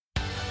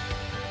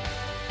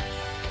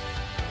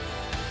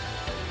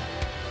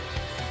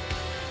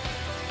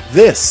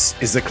This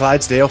is the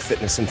Clydesdale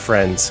Fitness and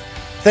Friends.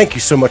 Thank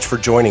you so much for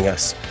joining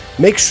us.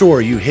 Make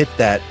sure you hit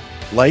that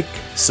like,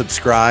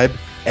 subscribe,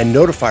 and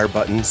notifier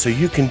button so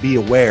you can be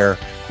aware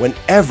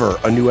whenever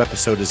a new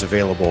episode is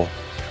available.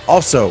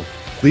 Also,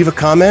 leave a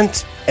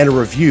comment and a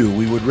review.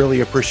 We would really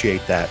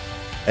appreciate that.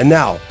 And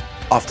now,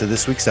 off to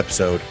this week's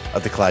episode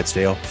of the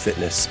Clydesdale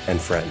Fitness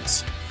and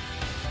Friends.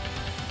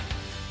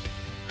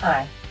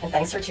 Hi, and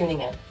thanks for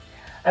tuning in.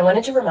 I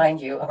wanted to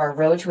remind you of our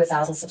Road to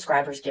 1,000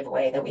 subscribers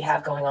giveaway that we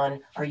have going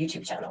on our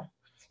YouTube channel.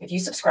 If you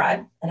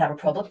subscribe and have a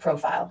public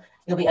profile,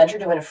 you'll be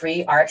entered to win a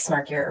free RX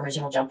Smart Gear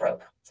original jump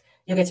rope.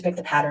 You'll get to pick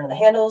the pattern of the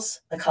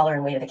handles, the color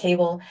and weight of the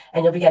cable,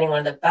 and you'll be getting one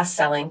of the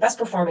best-selling,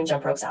 best-performing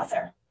jump ropes out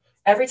there.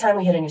 Every time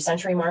we hit a new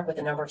century mark with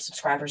the number of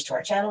subscribers to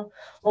our channel,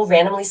 we'll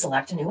randomly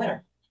select a new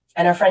winner.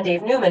 And our friend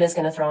Dave Newman is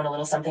going to throw in a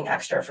little something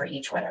extra for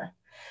each winner.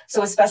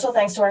 So a special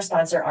thanks to our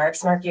sponsor,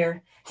 RX Smart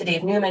Gear, to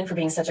Dave Newman for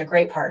being such a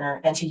great partner,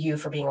 and to you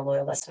for being a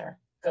loyal listener.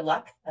 Good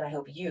luck, and I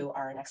hope you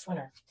are our next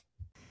winner.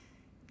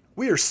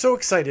 We are so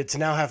excited to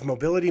now have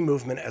Mobility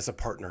Movement as a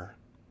partner.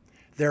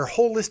 Their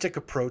holistic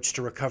approach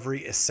to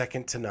recovery is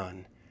second to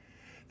none.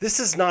 This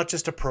is not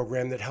just a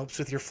program that helps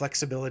with your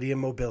flexibility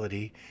and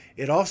mobility.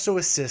 It also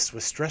assists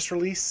with stress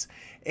release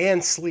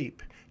and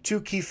sleep, two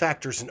key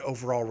factors in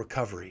overall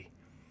recovery.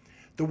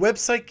 The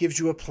website gives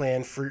you a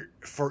plan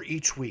for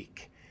each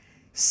week,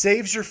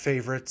 saves your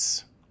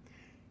favorites,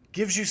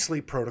 gives you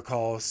sleep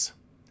protocols,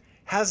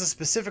 has a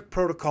specific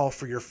protocol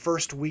for your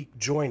first week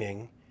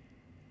joining,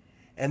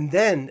 and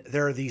then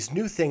there are these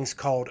new things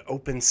called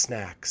open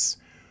snacks,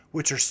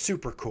 which are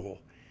super cool.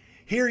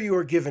 Here you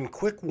are given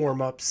quick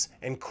warm-ups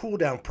and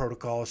cool-down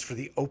protocols for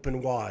the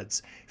open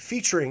WODs,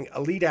 featuring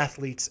elite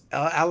athletes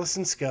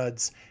Allison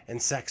Scudds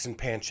and Saxon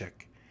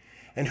Panchik.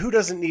 And who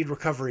doesn't need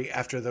recovery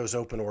after those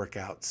open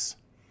workouts?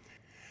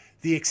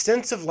 The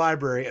extensive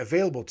library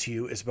available to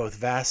you is both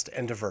vast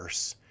and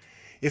diverse.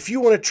 If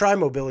you want to try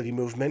Mobility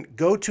Movement,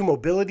 go to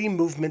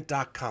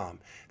mobilitymovement.com.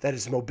 That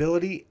is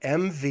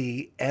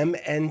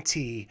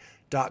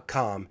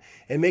mobilitymvmnt.com.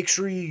 And make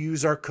sure you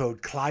use our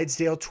code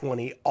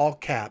Clydesdale20, all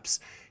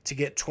caps, to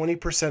get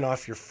 20%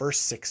 off your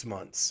first 6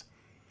 months.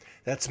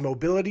 That's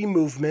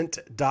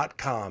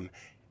mobilitymovement.com,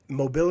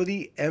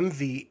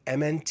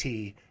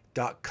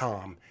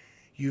 mobilitymvmnt.com.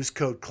 Use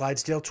code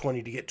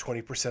Clydesdale20 to get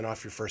 20%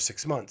 off your first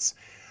 6 months.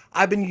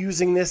 I've been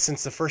using this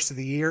since the first of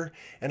the year,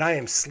 and I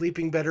am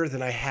sleeping better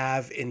than I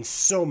have in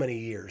so many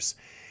years.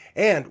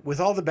 And with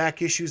all the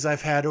back issues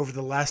I've had over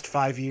the last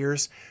 5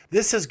 years,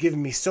 this has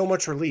given me so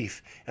much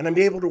relief, and I'm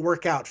able to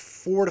work out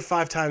 4 to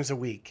 5 times a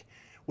week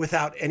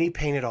without any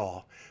pain at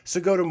all. So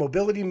go to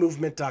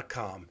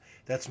mobilitymovement.com.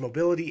 That's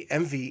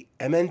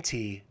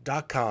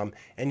mobilitymovment.com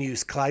and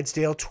use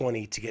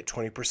Clydesdale20 to get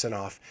 20%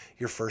 off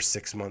your first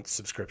 6 month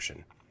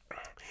subscription.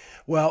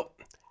 Well,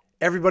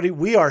 everybody,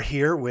 we are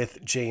here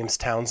with James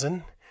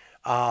Townsend,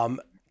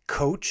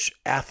 coach,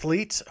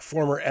 athlete,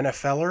 former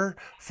NFLer,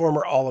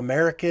 former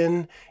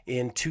All-American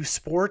in 2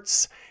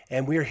 sports,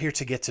 and we are here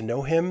to get to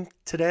know him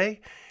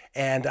today.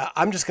 And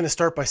I'm just going to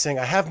start by saying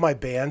I have my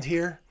band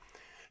here,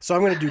 so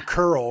I'm going to do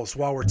curls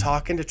while we're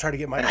talking to try to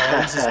get my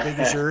arms as big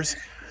as yours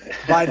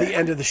by the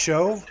end of the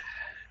show.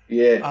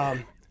 Yeah.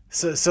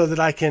 So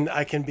that I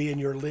can be in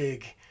your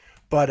league.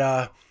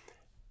 But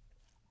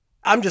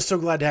I'm just so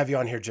glad to have you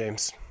on here,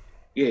 James.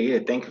 Yeah.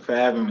 Thank you for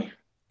having me.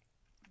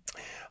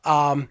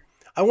 I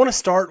want to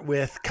start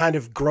with kind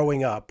of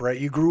growing up, right?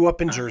 You grew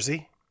up in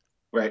Jersey.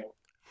 Right.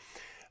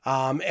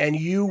 And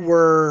you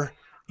were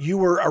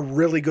a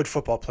really good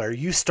football player.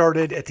 You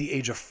started at the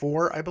age of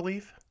 4, I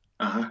believe.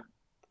 Yeah.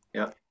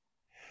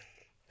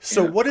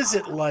 So what is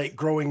it like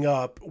growing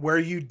up where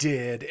you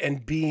did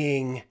and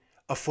being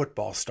a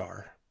football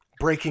star,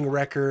 breaking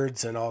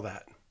records and all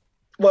that?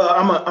 Well,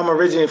 I'm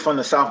originally from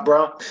the South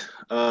Bronx,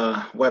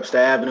 Webster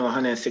Avenue,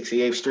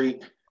 168th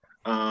Street.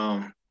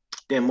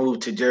 Then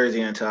moved to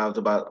Jersey until I was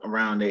about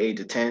around the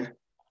age of 10.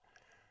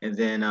 And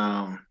then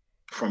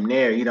from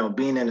there,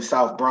 being in the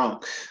South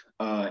Bronx,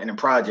 in the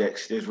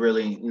projects, there's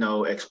really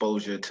no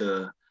exposure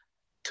to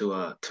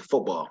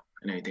football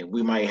and everything.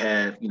 We might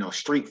have,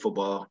 street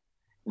football,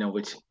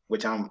 which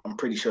I'm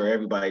pretty sure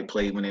everybody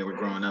played when they were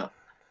growing up.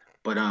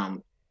 But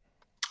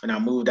and I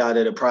moved out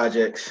of the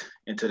projects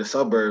into the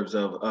suburbs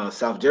of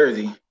South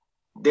Jersey,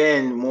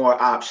 then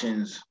more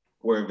options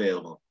were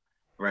available,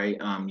 right?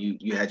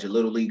 You had your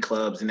little league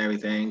clubs and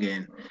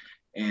everything,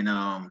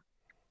 and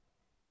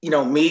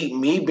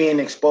me being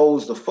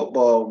exposed to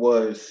football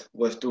was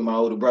through my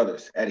older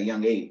brothers at a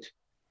young age,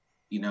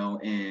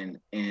 and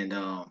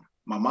my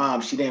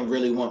mom, she didn't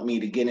really want me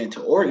to get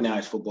into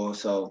organized football,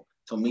 so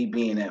me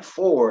being at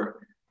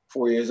 4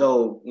 years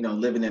old,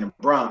 living in the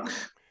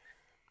Bronx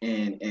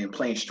and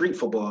playing street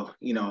football,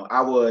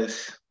 I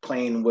was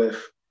playing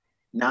with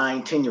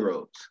 9,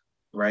 10-year-olds,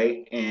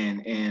 right?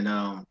 And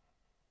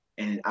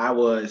I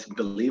was,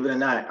 believe it or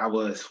not, I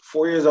was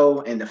 4 years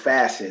old and the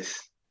fastest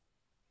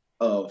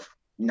of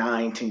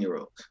 9,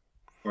 10-year-olds,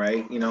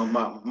 right?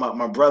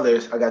 My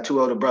brothers, I got 2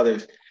 older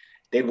brothers,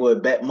 they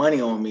would bet money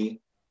on me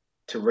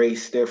to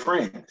race their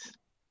friends,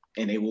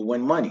 and they would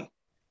win money.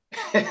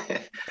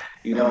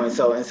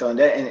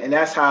 And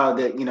that's how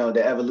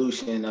the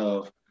evolution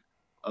of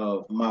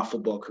my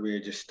football career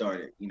just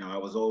started. I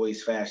was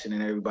always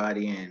fashioning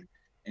everybody and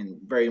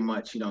very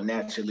much,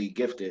 naturally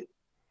gifted.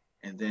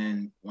 And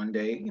then one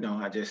day,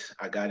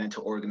 I got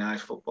into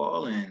organized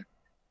football, and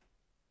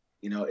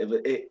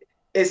it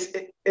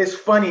it's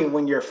funny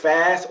when you're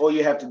fast. All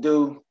you have to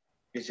do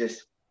is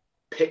just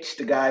pitch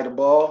the guy the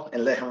ball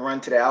and let him run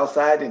to the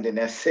outside, and then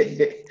that's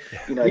it.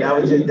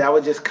 That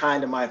was just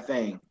kind of my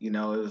thing. It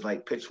was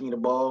like pitch me the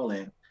ball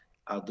and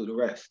I'll do the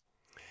rest.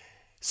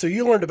 So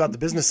you learned about the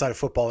business side of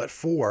football at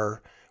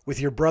 4 with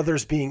your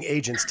brothers being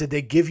agents. Did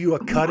they give you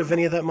a cut of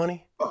any of that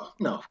money? Oh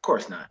no, of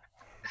course not.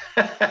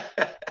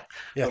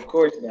 Yeah. Of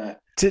course not.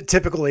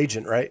 Typical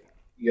agent, right?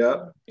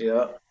 Yep,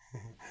 yep,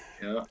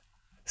 yep.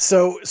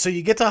 So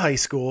you get to high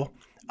school,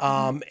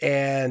 Mhm.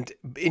 and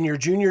in your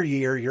junior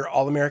year, you're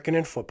All American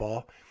in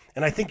football,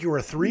 and I think you were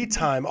a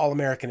 3-time All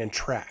American in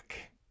track.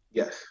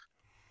 Yes.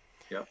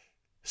 Yep.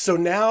 So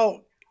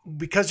now,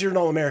 because you're an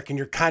All American,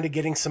 you're kind of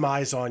getting some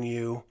eyes on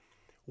you.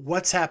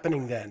 What's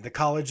happening then? The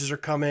colleges are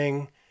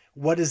coming.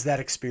 What is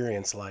that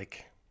experience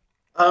like?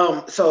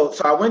 So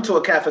I went to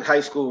a Catholic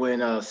high school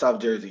in South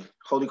Jersey,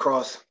 Holy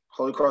Cross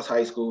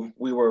High School.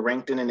 We were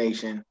ranked in the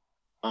nation.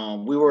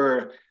 We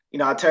were,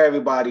 I tell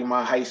everybody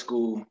my high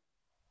school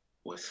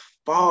was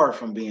far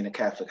from being a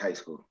Catholic high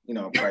school,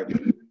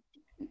 private.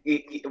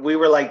 We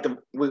were like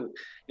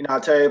I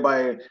tell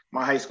everybody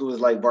my high school was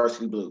like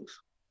varsity blues.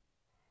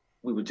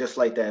 We were just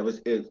like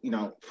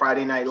that.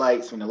 Friday night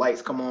lights, when the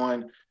lights come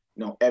on,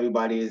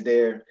 everybody is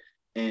there,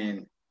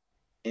 and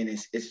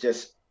it's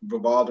just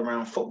revolved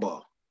around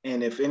football.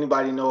 And if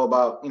anybody know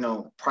about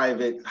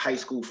private high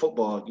school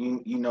football,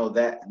 you know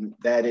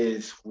that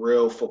is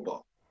real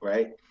football,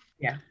 right?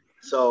 Yeah.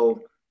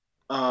 So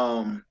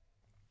um,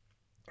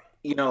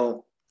 you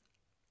know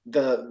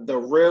the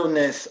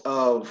realness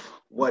of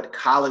what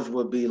college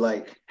would be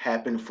like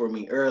happened for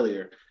me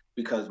earlier,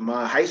 because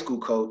my high school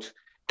coach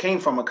came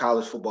from a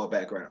college football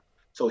background,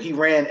 so he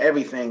ran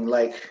everything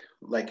like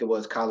it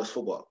was college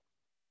football.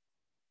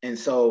 And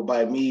so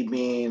by me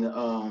being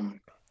a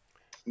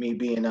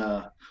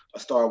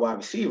star wide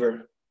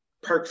receiver,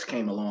 perks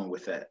came along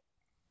with that.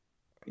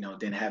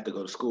 Didn't have to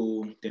go to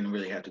school, didn't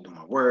really have to do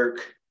my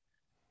work.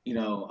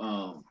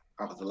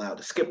 I was allowed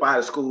to skip out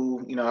of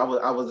school.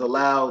 I was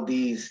allowed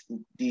these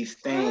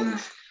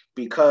things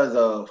because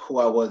of who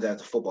I was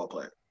as a football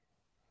player.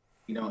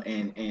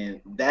 And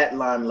that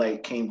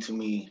limelight came to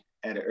me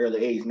at an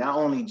early age, not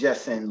only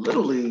just in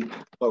little league,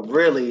 but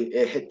really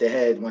it hit the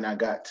head when I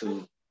got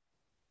to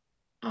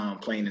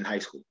playing in high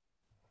school.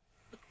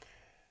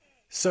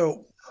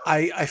 So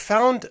I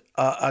found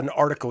an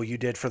article you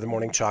did for the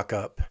Morning Chalk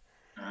Up.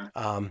 Uh,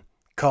 Um,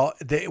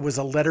 it was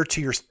a letter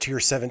to your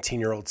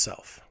 17-year-old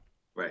self.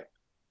 right.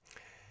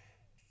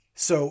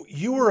 So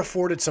you were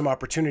afforded some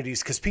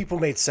opportunities because people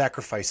made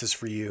sacrifices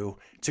for you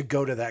to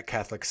go to that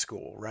Catholic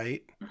school,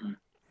 right? Hmm.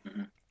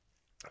 Hmm.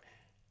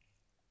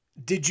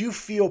 Did you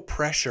feel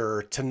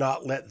pressure to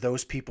not let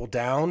those people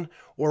down,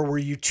 or were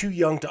you too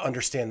young to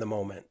understand the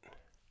moment?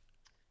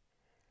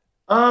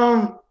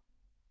 Um,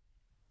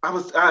 I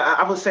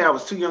would say I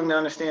was too young to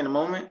understand the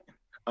moment.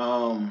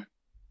 Um,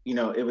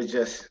 it was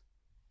just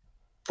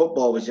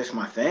football was just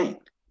my thing.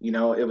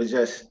 It was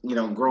just,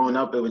 growing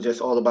up, it was just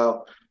all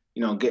about,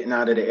 getting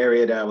out of the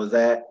area that I was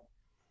at,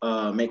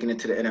 making it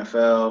to the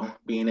NFL,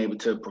 being able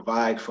to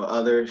provide for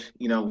others.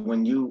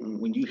 When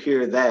you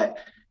hear that,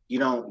 you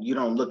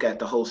don't look at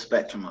the whole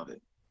spectrum of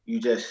it. You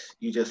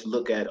just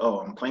look at, oh,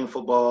 I'm playing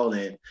football,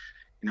 and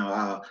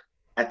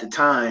at the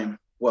time,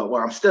 well,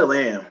 I'm still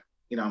am.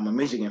 I'm a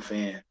Michigan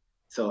fan,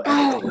 so at the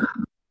Oh,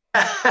 time,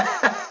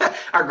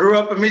 I grew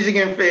up a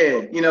Michigan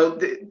fan.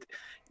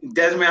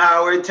 Desmond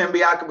Howard,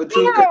 Tembiaka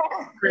Batuka,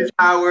 Chris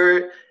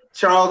Howard,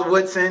 Charles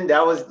Woodson.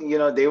 That was,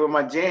 they were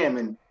my jam,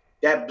 and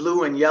that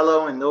blue and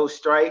yellow and those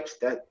stripes,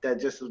 that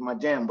just was my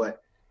jam.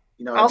 But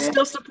I'll then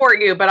still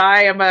support you, but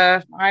I'm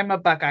a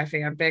Buckeye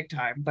fan, big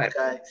time. But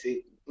okay,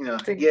 see,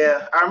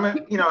 yeah,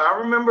 I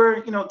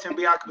remember,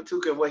 Tembiaka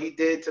Batuka and what he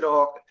did to the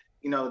Hawk,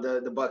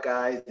 the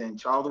Buckeyes, and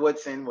Charles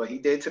Woodson, what he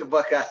did to the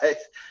Buckeyes.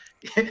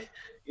 I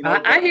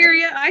but hear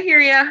you. I hear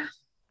you.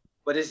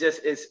 it's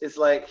just it's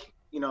like,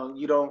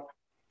 you don't,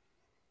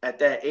 at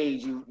that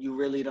age, you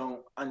really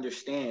don't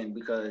understand,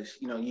 because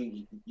you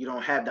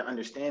don't have the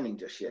understanding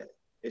just yet.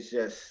 It's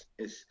just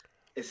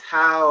it's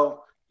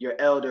how your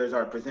elders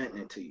are presenting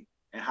it to you,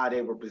 and how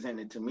they were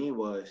presenting it to me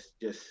was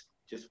just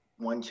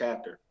one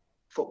chapter,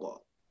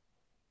 football.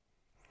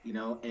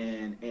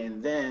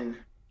 And then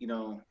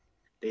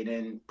they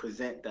then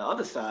present the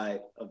other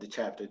side of the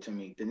chapter to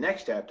me, the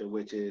next chapter,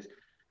 which is,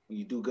 when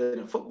you do good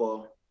in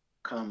football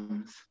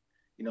comes,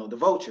 the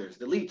vultures,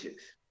 the leeches,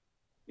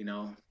 you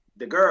know,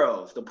 the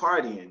girls, the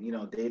partying.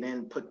 They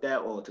didn't put that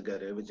all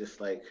together. It was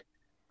just like,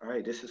 all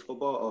right, this is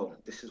football. Oh,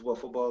 this is what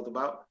football is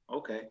about.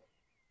 Okay.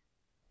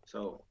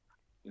 So,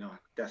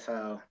 that's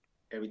how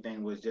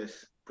everything was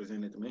just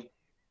presented to me.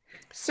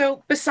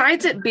 So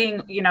besides it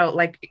being,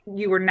 like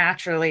you were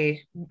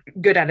naturally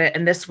good at it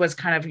and this was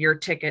kind of your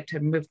ticket to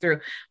move through,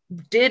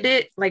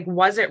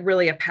 was it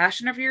really a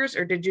passion of yours,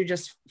 or did you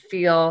just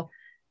feel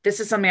this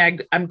is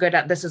something I'm good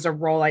at, this is a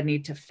role I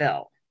need to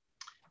fill?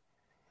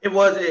 It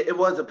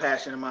was a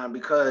passion of mine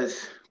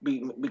because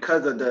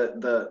of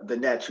the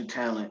natural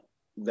talent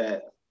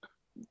that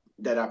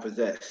that I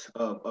possess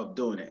of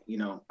doing it.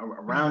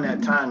 Around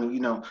that time,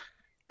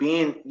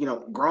 being,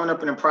 growing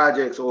up in the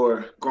projects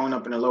or growing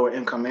up in a lower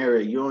income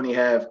area, you only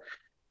have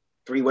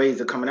three ways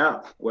of coming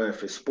out, whether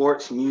if it's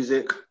sports,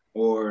 music,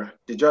 or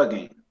the drug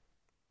game,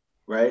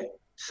 right?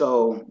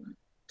 So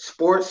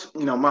sports,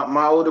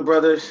 my older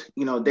brothers,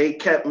 they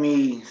kept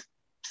me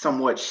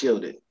somewhat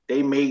shielded.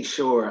 They made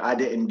sure I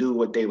didn't do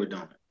what they were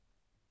doing.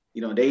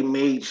 They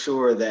made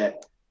sure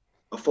that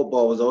a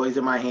football was always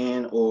in my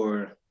hand,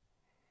 or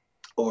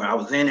I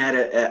was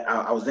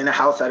I was in the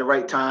house at the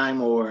right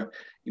time, or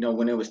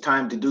when it was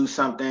time to do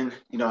something,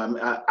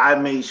 I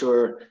made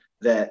sure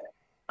that,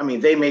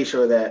 they made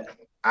sure that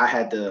I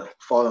had to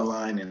fall in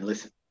line and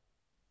listen.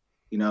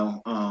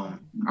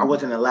 I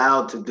wasn't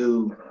allowed to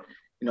do,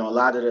 a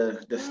lot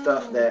of the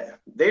stuff that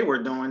they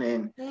were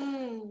doing,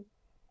 and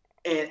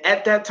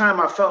at that time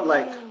I felt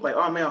like,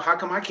 oh man, how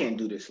come I can't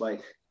do this?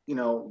 Like,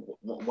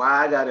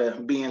 why I gotta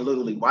be in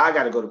Little League? Why I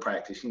gotta go to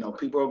practice?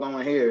 People are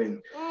going here,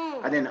 and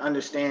I didn't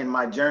understand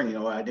my journey,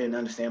 or I didn't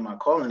understand my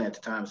calling at the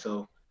time.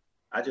 So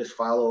I just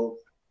followed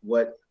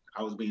what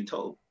I was being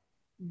told.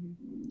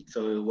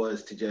 So it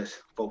was to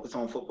just focus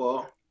on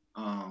football.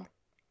 Um,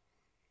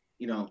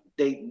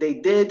 they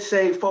did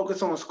say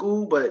focus on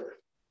school, but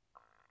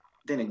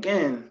then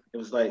again, it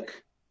was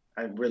like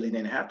I really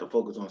didn't have to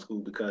focus on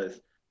school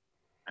because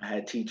I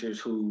had teachers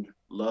who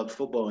loved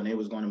football, and they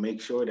was going to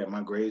make sure that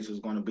my grades was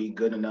going to be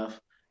good enough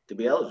to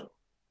be eligible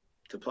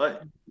to play.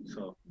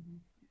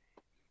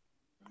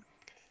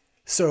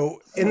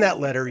 So in that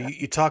letter,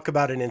 you talk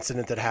about an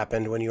incident that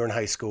happened when you were in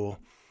high school.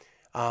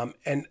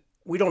 And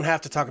we don't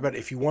have to talk about it.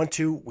 If you want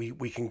to,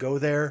 we can go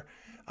there.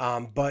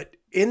 But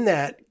in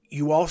that,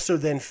 you also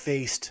then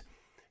faced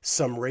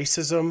some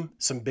racism,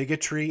 some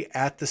bigotry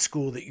at the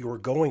school that you were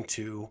going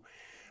to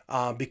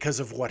because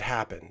of what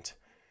happened.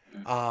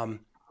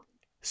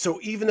 So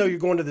even though you're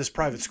going to this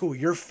private school,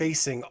 you're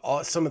facing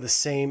some of the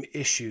same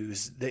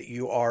issues that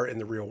you are in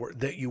the real world,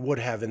 that you would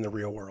have in the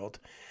real world.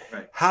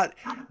 Right.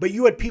 But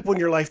you had people in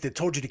your life that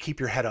told you to keep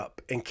your head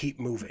up and keep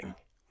moving.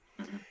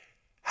 Mm-hmm.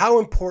 How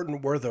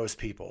important were those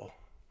people?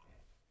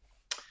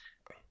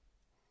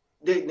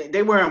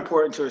 They were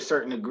important to a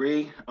certain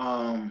degree.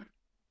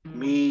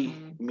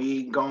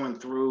 Me going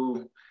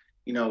through,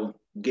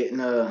 getting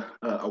a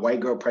white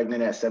girl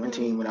pregnant at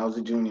 17 when I was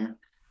a junior.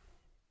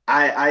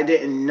 I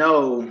didn't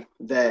know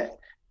that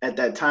at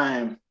that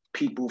time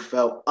people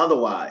felt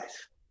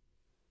otherwise,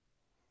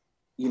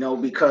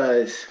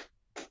 because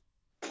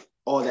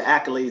all the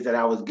accolades that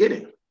I was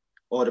getting,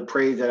 all the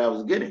praise that I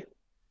was getting,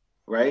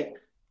 right?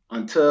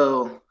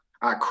 Until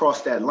I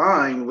crossed that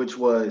line, which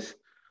was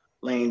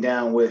laying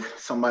down with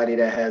somebody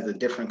that has a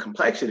different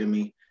complexion than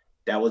me,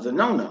 that was a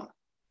no-no.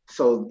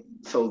 So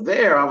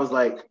there I was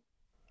like,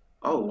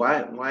 oh,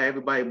 why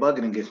everybody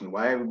bugging against me?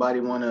 Why everybody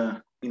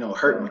wanna,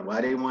 hurt me?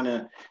 Why they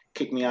wanna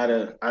kick me out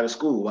of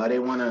school? Why they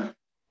wanna,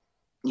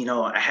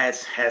 I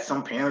had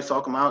some parents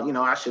talking about,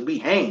 I should be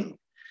hanged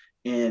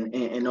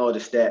and all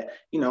this that,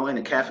 in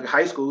a Catholic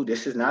high school,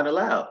 this is not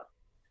allowed.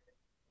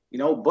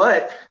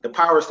 But the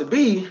powers to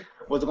be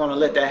wasn't gonna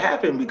let that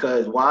happen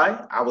because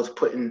why? I was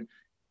putting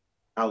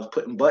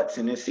butts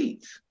in their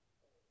seats.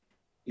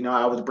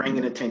 I was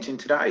bringing attention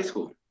to the high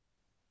school,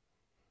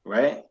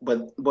 right?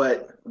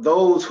 But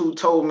those who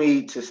told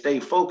me to stay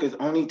focused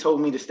only told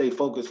me to stay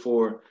focused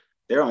for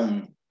their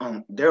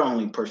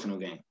only personal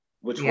gain,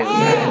 which was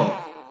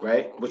football,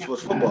 right? Which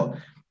was football.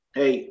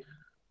 Hey,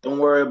 don't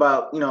worry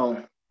about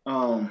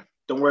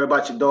don't worry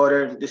about your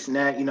daughter, this and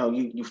that.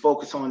 You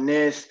focus on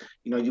this.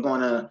 You're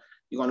gonna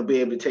be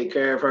able to take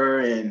care of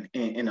her and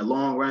in the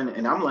long run.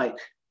 And I'm like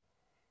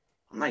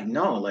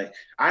no, like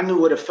I knew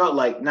what it felt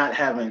like not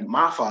having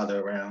my father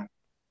around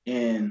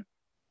and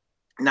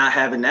not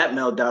having that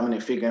male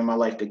dominant figure in my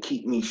life to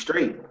keep me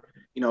straight.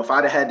 If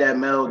I'd have had that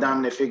male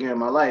dominant figure in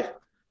my life,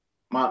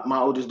 my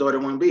oldest daughter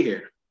wouldn't be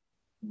here.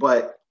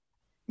 But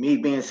me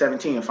being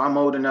 17, if I'm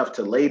old enough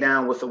to lay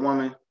down with a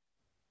woman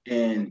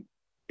and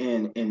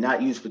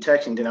not use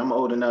protection, then I'm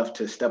old enough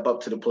to step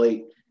up to the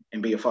plate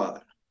and be a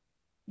father.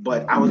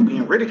 But I was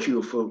being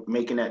ridiculed for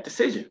making that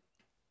decision,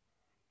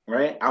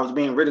 right? I was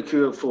being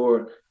ridiculed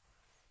for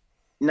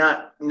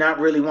not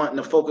really wanting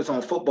to focus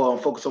on football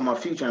and focus on my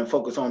future and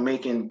focus on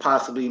making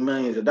possibly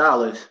millions of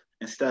dollars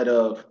instead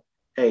of,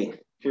 hey,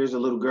 here's a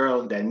little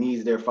girl that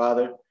needs their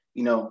father.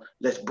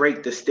 Let's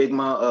break the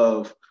stigma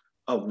of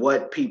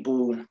what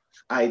people's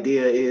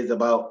idea is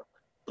about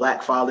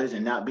Black fathers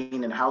and not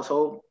being in the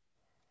household.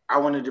 I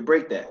wanted to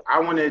break that. I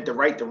wanted to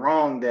right the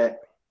wrong that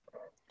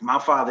my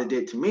father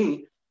did to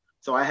me.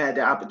 So I had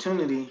the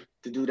opportunity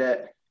to do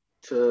that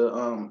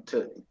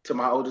to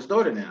my oldest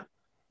daughter now.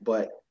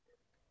 But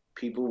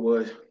people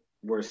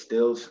were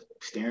still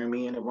steering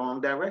me in the wrong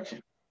direction.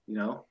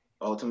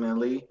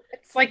 Ultimately,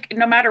 It's like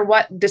no matter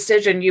what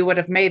decision you would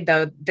have made,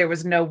 though, there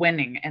was no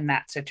winning in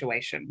that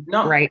situation,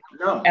 no, right?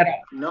 no, At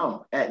all.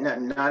 no,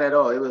 not at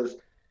all. It was,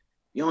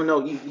 you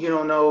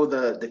don't know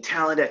the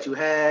talent that you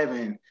have,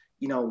 and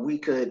we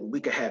could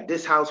have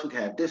this house, we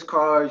could have this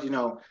cars,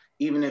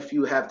 even if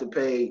you have to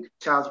pay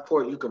child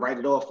support, you could write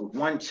it off with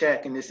one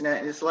check and this and that.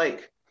 And it's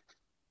like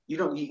you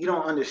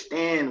don't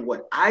understand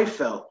what I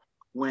felt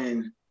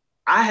when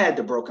I had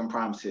the broken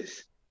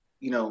promises,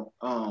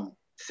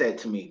 said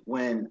to me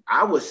when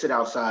I would sit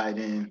outside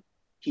and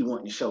he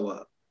wouldn't show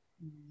up.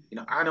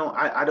 I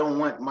don't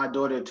want my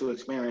daughter to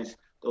experience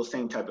those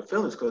same type of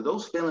feelings, because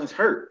those feelings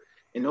hurt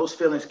and those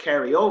feelings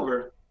carry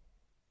over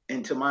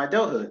into my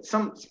adulthood.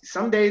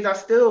 Some days I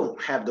still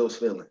have those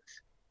feelings,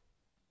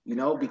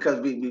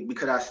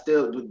 because I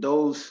still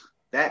those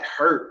that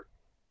hurt.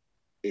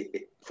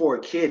 For a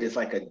kid, it's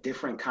like a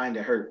different kind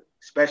of hurt,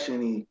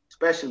 especially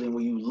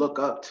when you look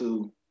up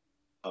to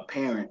a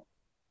parent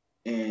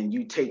and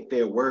you take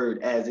their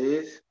word as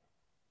is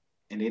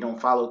and they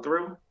don't follow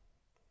through.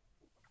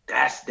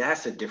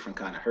 That's a different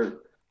kind of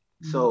hurt.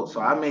 So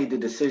I made the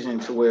decision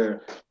to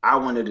where I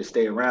wanted to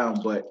stay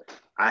around, but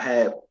I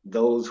had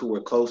those who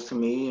were close to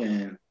me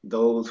and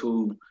those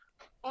who,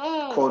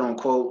 quote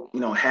unquote,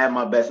 had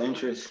my best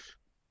interest.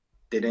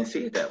 They didn't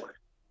see it that way.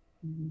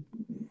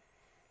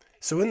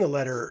 So in the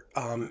letter,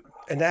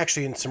 and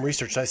actually in some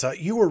research I saw,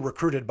 you were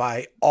recruited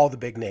by all the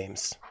big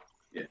names.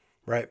 Yeah.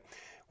 Right.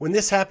 When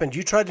this happened,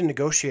 you tried to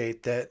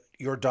negotiate that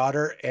your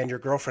daughter and your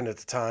girlfriend at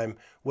the time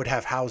would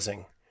have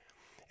housing.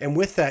 And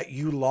with that,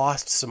 you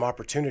lost some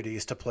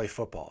opportunities to play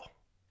football.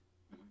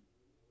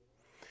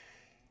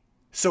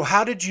 So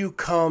how did you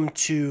come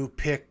to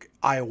pick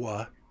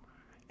Iowa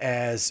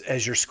as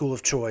your school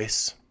of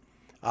choice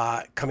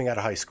coming out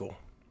of high school?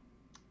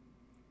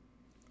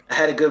 I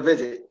had a good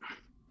visit.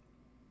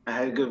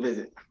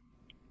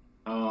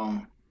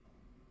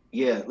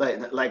 Yeah,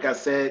 like I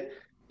said,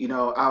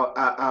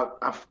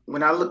 I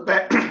when I look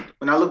back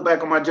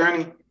on my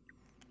journey,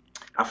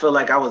 I feel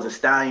like I was a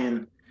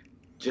stallion,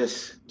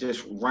 just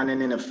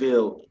running in the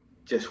field,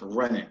 just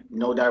running,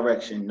 no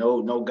direction,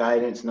 no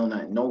guidance, no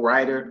nothing, no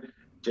rider,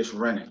 just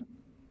running,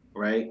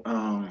 right?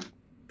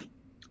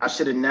 I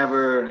should have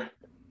never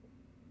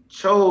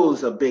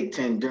chose a Big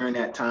Ten during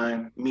that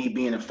time, me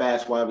being a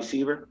fast wide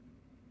receiver.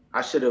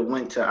 I should have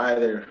went to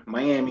either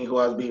Miami, who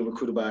I was being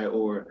recruited by,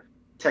 or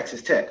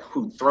Texas Tech,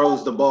 who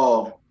throws the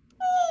ball,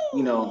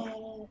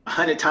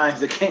 100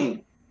 times a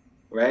game,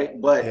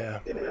 right? But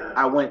Yeah.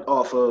 I went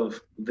off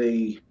of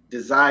the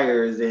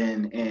desires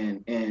and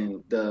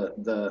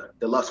the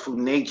lustful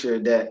nature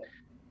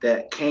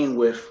that came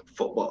with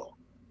football.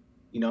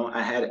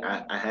 I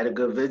had a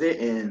good visit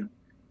and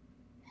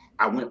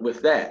I went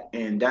with that,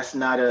 and that's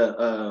not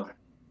a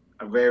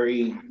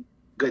very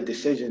good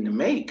decision to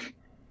make.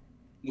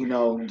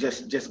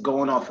 Just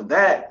going off of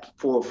that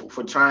for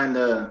trying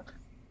to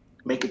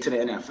make it to the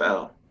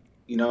NFL.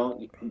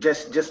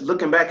 Just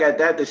looking back at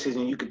that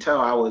decision, you could tell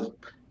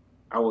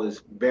I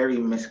was very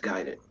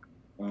misguided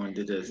on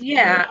the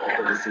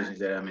decisions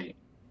that I made.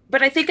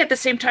 But I think at the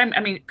same time,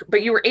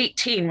 but you were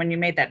 18 when you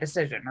made that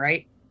decision,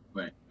 right?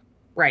 Right.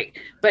 Right.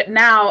 But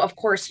now, of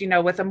course,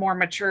 with a more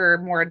mature,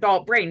 more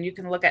adult brain, you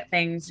can look at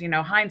things,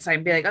 hindsight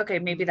and be like, okay,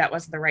 maybe that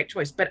wasn't the right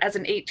choice. But as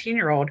an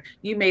 18-year-old,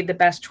 you made the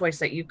best choice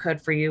that you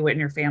could for you and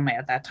your family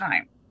at that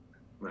time.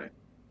 Right.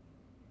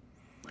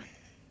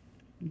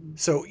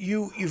 So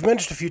you've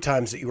mentioned a few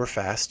times that you were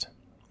fast.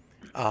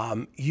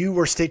 You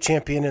were state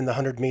champion in the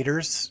 100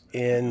 meters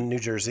in New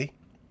Jersey.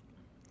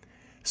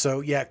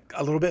 So yeah,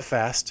 a little bit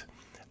fast.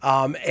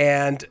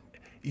 And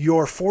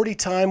your 40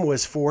 time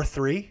was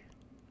 4.3.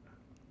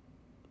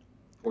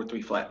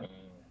 4.3 flat.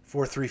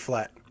 4.3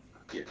 flat.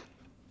 Yeah.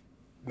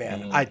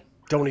 Man, I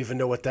don't even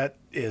know what that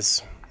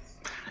is.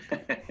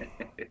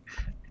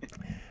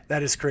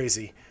 That is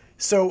crazy.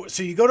 So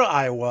you go to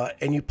Iowa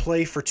and you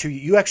play for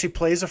you actually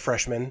play as a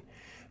freshman.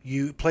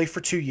 You play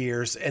for 2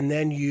 years and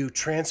then you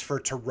transfer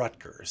to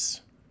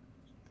Rutgers.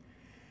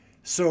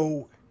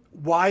 So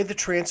why the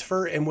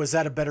transfer, and was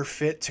that a better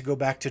fit to go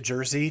back to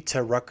Jersey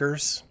to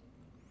Rutgers?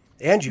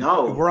 And you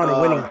were on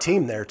a winning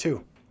team there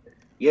too.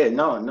 Yeah,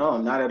 no,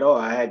 not at all.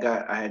 I had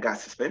got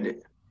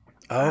suspended.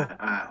 Oh.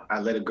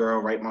 I let a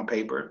girl write my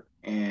paper,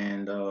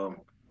 and the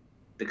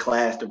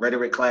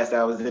rhetoric class that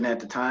I was in at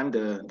the time,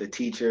 the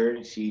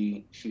teacher,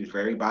 she was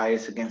very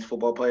biased against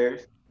football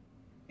players,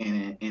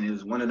 and it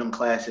was one of them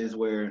classes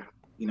where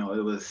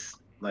it was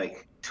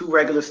like 2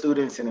 regular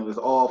students and it was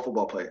all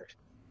football players,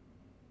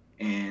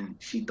 and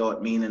she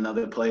thought me and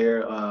another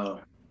player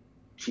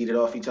cheated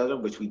off each other,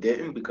 which we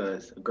didn't,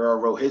 because a girl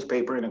wrote his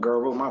paper and a girl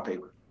wrote my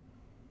paper.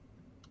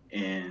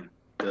 And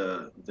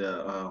they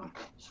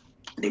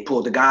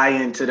pulled the guy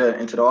into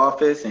the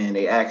office and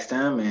they asked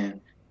him, and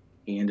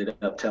he ended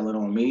up telling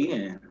on me.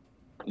 And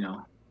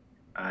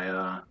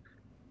I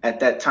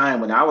at that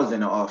time when I was in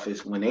the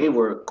office, when they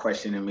were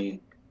questioning me,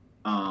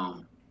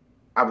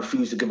 I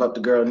refused to give up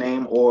the girl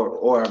name,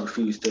 or I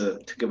refused to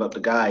give up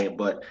the guy.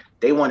 But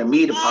they wanted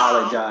me to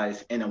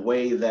apologize in a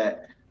way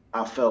that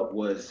I felt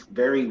was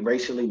very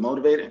racially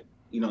motivated.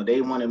 You know,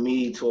 they wanted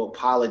me to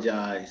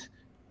apologize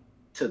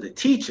to the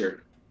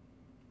teacher,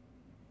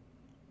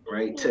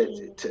 right?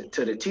 To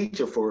the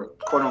teacher for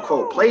quote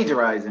unquote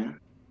plagiarizing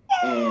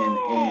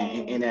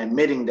and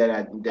admitting that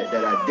I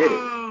did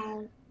it.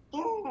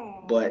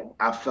 But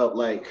I felt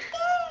like,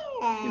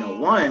 you know,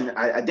 one,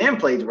 I didn't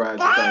plagiarize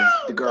because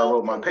the girl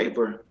wrote my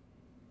paper,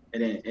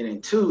 and then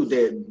two,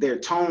 their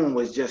tone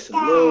was just a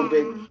little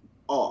bit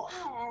off.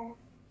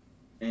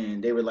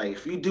 And they were like,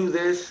 if you do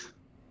this,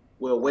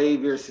 we'll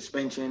waive your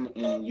suspension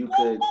and you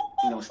could,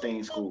 you know, stay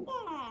in school.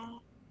 I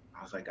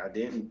was like, I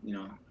didn't, you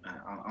know, I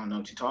don't know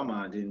what you're talking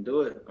about. I didn't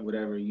do it or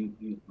whatever.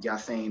 Y'all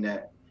saying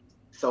that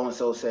so and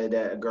so said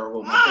that a girl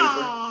wrote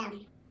my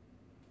paper,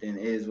 then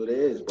it is what it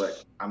is.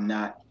 But I'm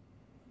not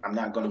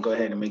gonna go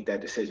ahead and make that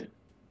decision.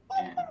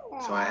 And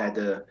so I had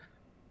to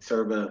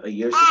serve a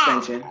year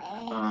suspension,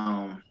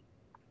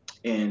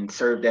 and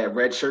serve that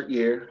red shirt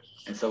year.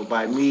 And so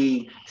by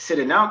me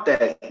sitting out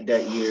that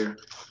year,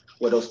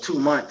 well, those 2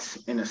 months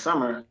in the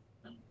summer,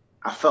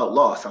 I felt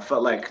lost. I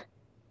felt like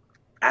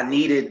I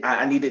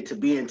needed to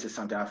be into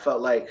something. I felt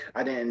like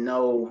I didn't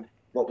know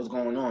what was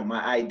going on.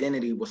 My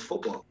identity was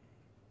football.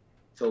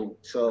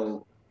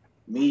 So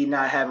me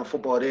not having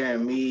football there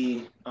and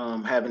me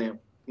having it,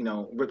 you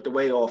know, ripped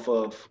away off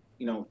of,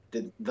 you know,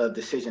 the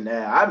decision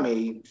that I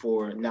made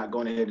for not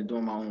going ahead and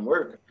doing my own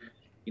work.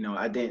 You know,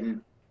 I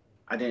didn't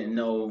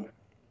know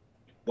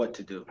what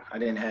to do. I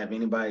didn't have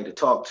anybody to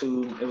talk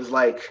to. It was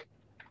like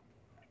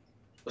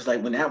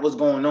when that was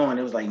going on,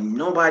 it was like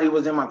nobody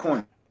was in my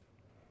corner.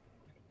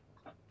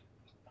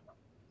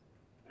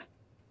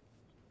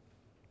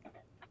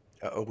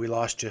 Uh-oh, we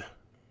lost you.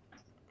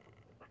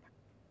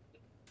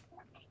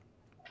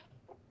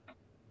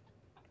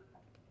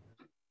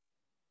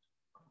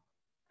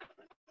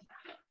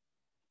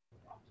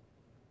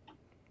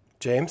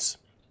 James?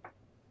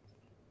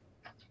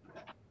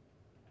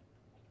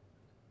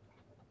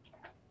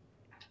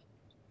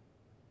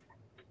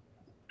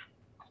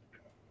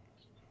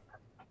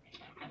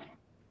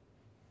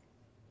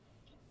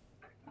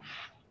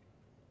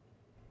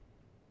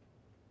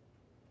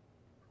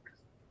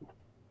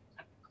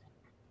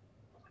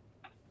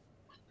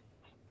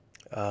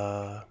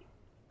 Uh,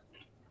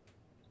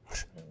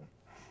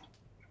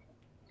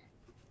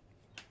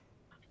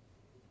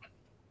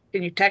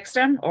 Can you text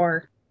him,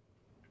 or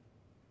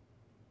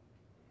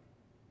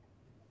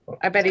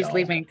I bet he's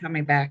leaving and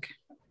coming back.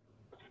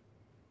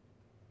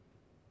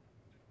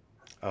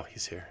 oh,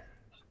 he's here.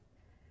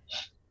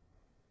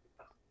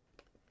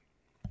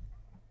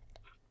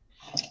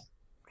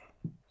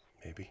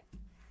 Maybe.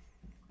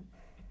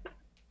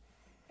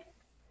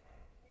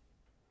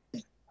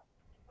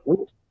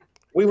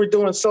 We were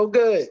doing so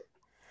good.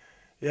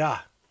 Yeah.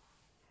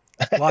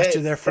 Lost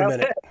you there for a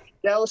minute.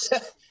 That was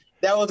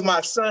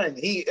my son.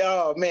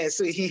 Oh man,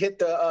 so he hit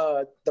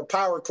the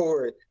power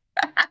cord.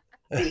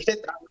 He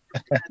hit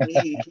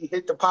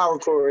the power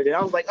cord, and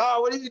I was like,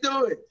 "Oh, what are you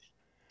doing?"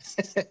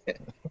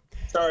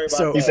 Sorry about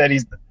that. He said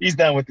he's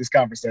done with this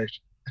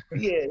conversation.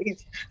 Yeah,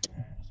 he's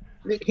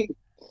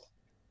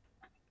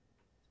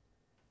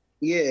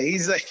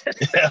like,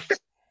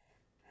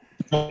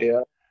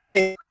 yeah.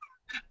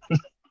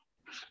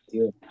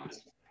 Yeah.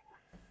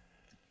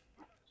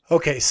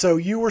 Okay, so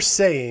you were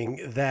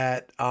saying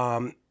that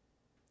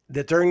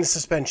that during the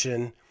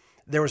suspension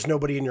there was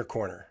nobody in your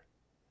corner,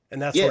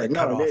 and that's where it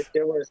cut off.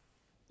 There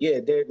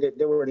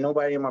were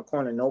nobody in my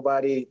corner,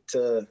 nobody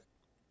to,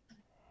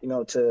 you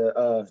know,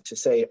 to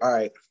say, all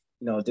right,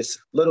 you know, this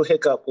little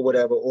hiccup or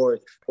whatever, or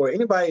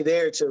anybody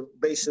there to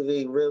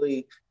basically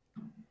really,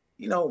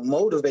 you know,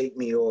 motivate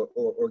me or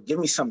give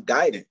me some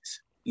guidance.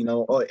 You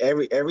know, or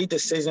every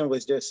decision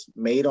was just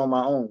made on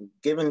my own.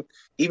 Even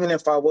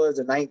if I was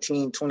a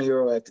 19,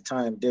 20-year-old at the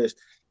time, there's,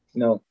 you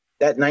know,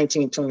 that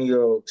 19,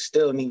 20-year-old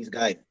still needs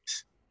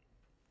guidance.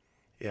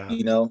 Yeah.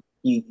 You know,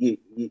 you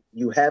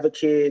have a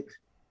kid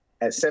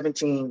at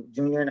 17,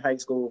 junior in high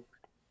school,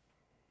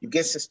 you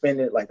get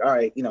suspended, like, all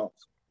right, you know,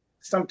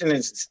 something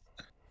is,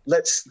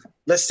 let's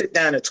sit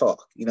down and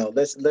talk. You know,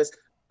 let's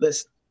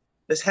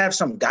have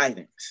some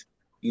guidance.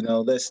 You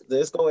know,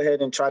 let's go ahead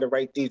and try to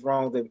right these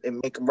wrongs and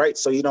make them right,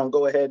 so you don't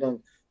go ahead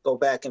and go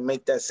back and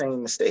make that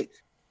same mistake.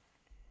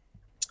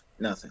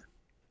 Nothing.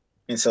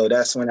 And so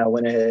that's when I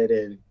went ahead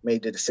and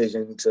made the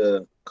decision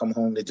to come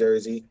home to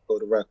Jersey, go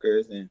to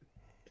Rutgers, and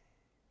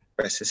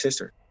rest is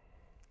history.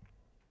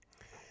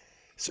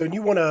 So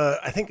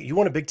I think you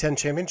won a Big Ten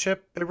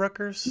championship at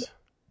Rutgers?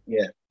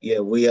 Yeah.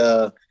 We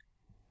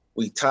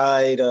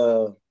tied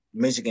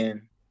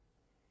Michigan.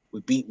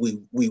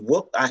 We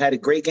whooped. I had a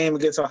great game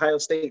against Ohio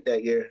State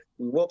that year.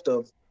 We whooped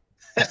them.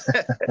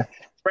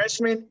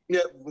 Freshman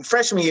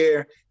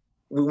year,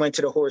 we went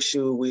to the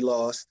Horseshoe. We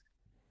lost.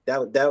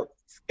 That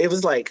it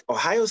was like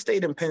Ohio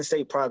State and Penn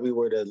State probably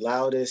were the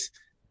loudest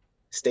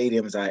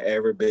stadiums I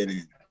ever been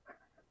in.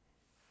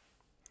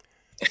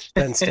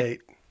 Penn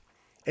State.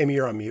 Amy,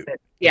 you're on mute.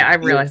 Yeah, I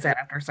realized that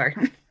after. Sorry.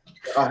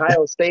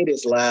 Ohio State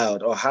is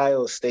loud.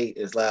 Ohio State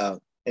is loud,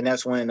 and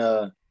that's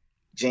when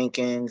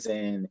Jenkins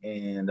and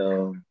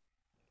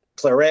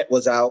Claret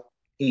was out.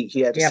 He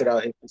had to Yep. sit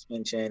out his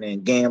suspension,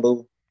 and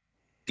Gamble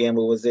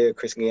was there,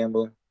 Chris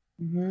Gamble.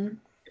 Mm-hmm.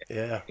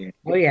 Yeah.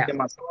 Oh yeah. In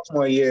my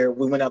sophomore year,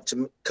 we went up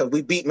to, because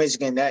we beat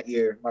Michigan that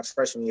year, my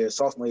freshman year.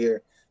 Sophomore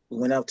year, we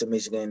went up to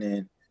Michigan,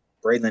 and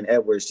Braylon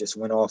Edwards just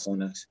went off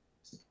on us.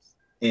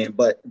 And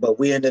but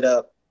we ended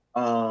up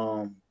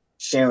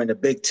sharing the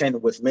Big Ten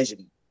with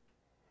Michigan.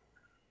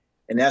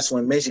 And that's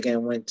when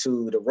Michigan went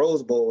to the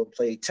Rose Bowl and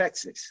played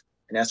Texas.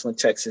 And that's when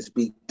Texas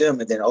beat them.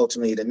 And then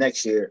ultimately the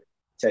next year,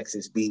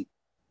 Texas beat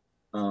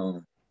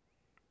USC.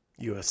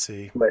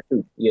 USC.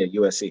 Yeah,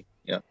 USC.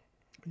 Yeah.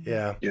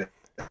 Yeah. Yeah.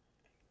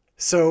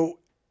 So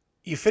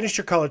you finished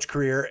your college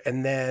career,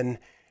 and then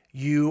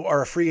you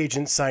are a free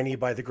agent signee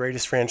by the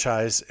greatest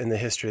franchise in the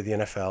history of the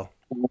NFL.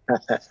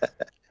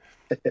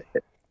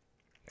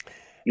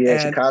 Yeah,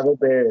 And Chicago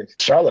Bears.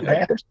 Charlotte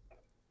Panthers.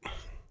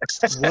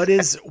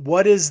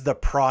 what is the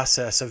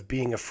process of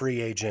being a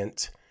free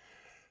agent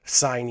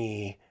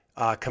signee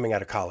coming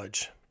out of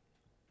college?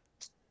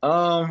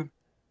 The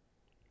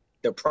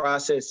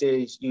process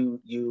is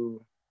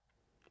you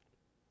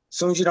as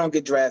soon as you don't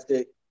get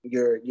drafted,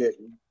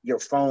 your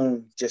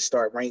phone just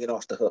start ringing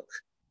off the hook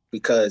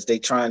because they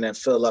trying to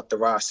fill up the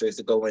rosters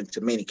to go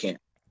into minicamp,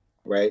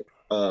 right?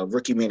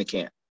 Rookie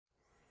minicamp.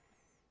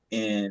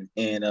 And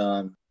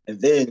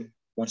then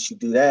once you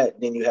do that,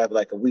 then you have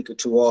like a week or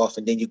two off,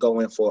 and then you go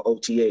in for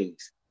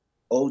OTAs.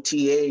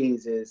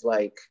 OTAs is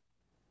like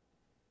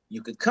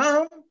you could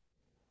come,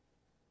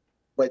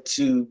 but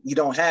you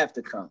don't have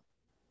to come.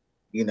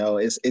 You know,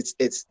 it's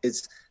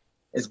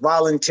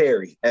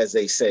voluntary, as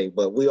they say,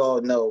 but we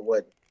all know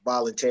what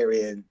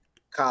voluntary in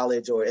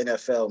college or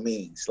NFL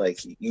means. Like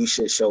you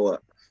should show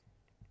up,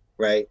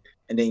 right?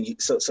 And then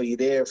so you're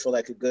there for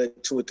like a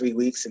good 2 or 3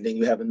 weeks, and then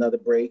you have another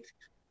break,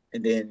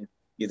 and then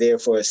you're there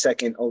for a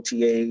second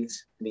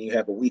OTAs, and then you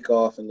have a week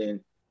off, and then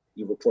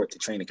you report to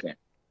training camp.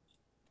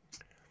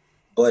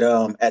 But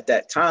at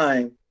that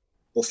time,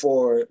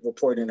 before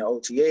reporting to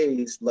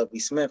OTAs, Lovie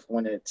Smith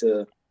wanted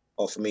to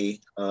offer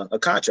me a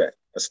contract,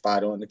 a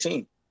spot on the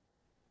team.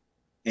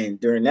 And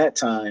during that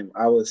time,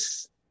 I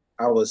was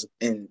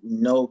in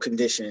no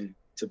condition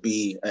to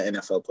be an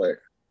NFL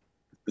player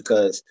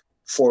because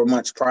 4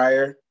 months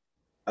prior,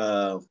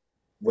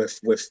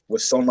 with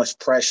so much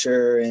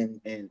pressure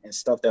and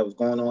stuff that was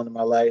going on in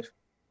my life,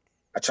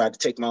 I tried to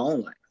take my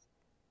own life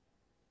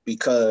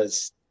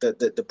because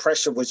the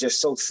pressure was just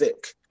so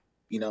thick.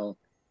 You know,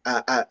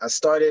 I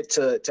started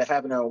to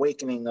have an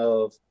awakening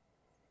of,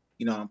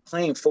 you know, I'm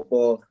playing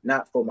football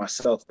not for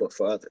myself but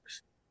for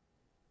others.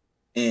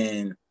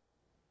 And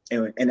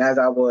as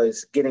I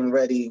was getting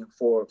ready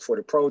for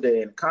the pro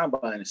day and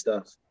combine and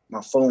stuff,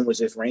 my phone was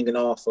just ringing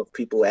off of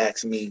people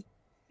asking me,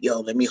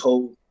 "Yo, let me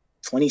hold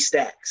 20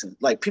 stacks," and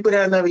like people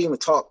that I never even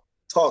talked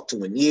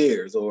to in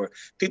years, or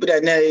people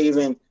that never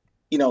even,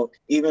 you know,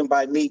 even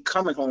by me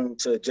coming home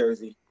to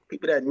Jersey,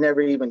 people that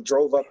never even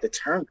drove up the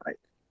turnpike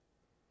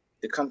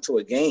to come to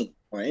a game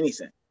or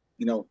anything.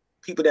 You know,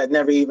 people that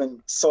never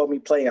even saw me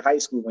play in high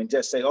school and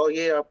just say, "Oh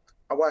yeah,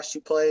 I watched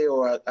you play,"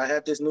 or I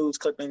have this news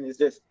clipping. Is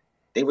this?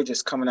 They were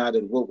just coming out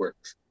of the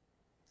woodworks.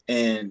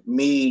 And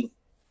me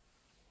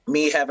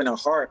having a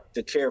heart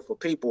to care for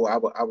people, I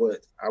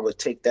would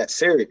take that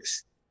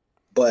serious.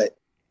 But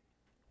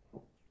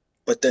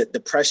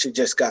the pressure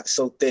just got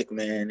so thick,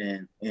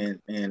 man,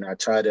 and I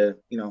tried to,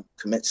 you know,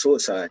 commit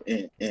suicide.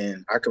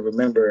 And I can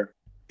remember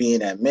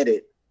being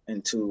admitted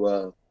into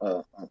a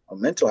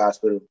mental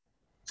hospital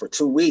for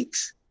 2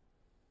 weeks,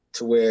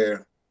 to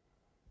where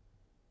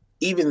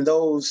even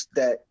those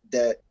that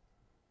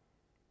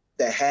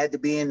had to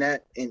be in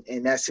that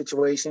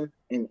situation,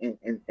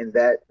 in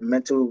that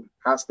mental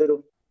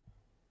hospital,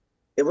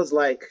 it was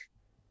like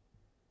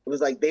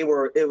they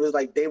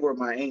were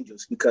my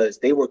angels, because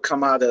they would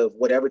come out of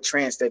whatever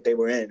trance that they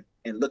were in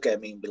and look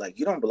at me and be like,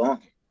 "You don't belong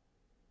here."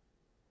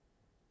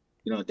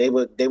 You know, they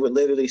would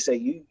literally say,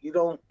 you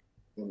don't,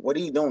 what are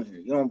you doing here?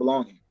 You don't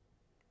belong here.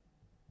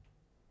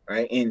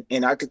 Right.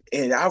 And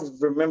I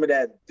remember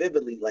that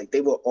vividly. Like,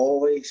 they would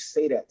always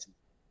say that to me.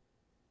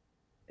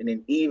 And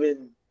then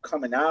even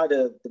coming out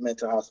of the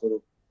mental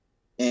hospital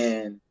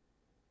and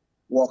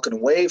walking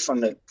away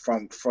from the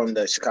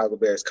Chicago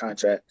Bears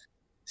contract,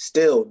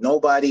 still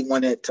nobody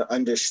wanted to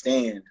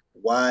understand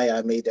why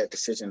I made that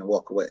decision to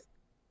walk away.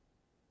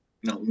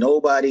 You know,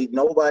 nobody,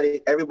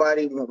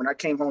 everybody, when I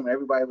came home,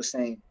 everybody was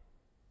saying,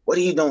 "What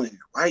are you doing?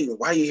 Why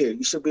are you here?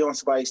 You should be on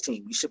somebody's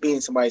team. You should be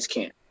in somebody's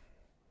camp."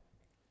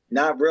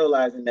 Not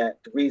realizing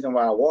that the reason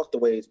why I walked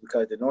away is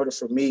because in order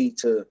for me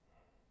to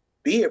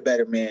be a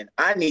better man,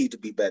 I need to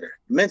be better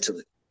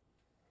mentally.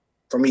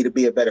 For me to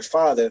be a better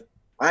father,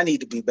 I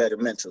need to be better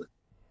mentally.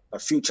 A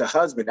future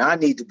husband, I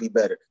need to be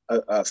better.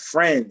 A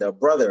friend, a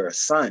brother, a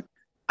son,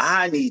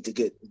 I need to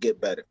get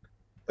better.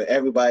 But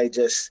everybody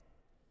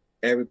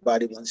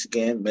once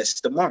again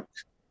missed the mark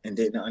and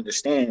didn't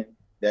understand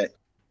that,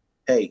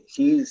 hey,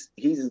 he's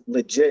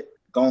legit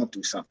going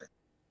through something.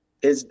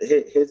 His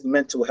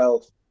mental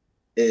health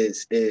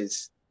is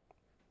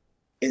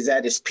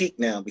at its peak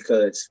now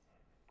because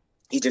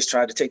he just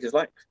tried to take his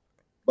life.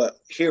 But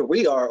here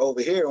we are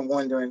over here and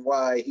wondering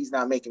why he's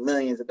not making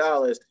millions of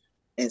dollars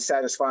and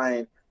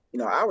satisfying,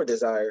 our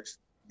desires.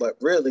 But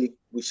really,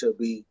 we should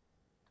be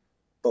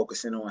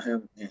focusing on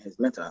him and his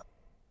mental health.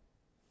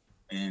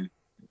 And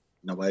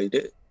nobody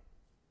did.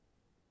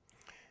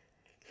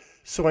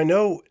 So I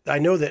know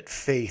that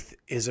faith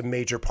is a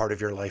major part of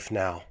your life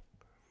now.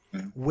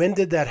 Mm-hmm. When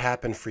did that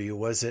happen for you?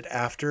 Was it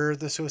after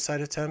the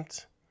suicide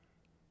attempt?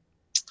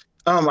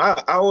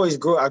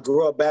 I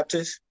grew up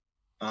Baptist,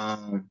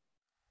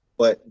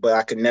 but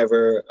I could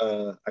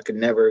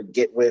never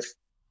get with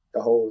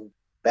the whole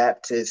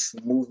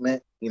Baptist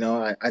movement.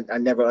 I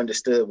never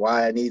understood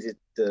why I needed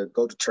to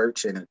go to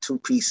church in a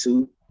 2-piece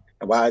suit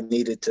and why I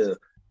needed to,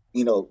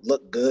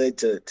 look good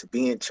to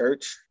be in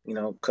church.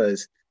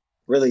 Because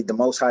really the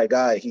Most High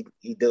God, he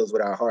deals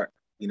with our heart.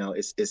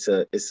 It's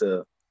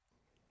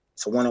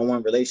a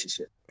one-on-one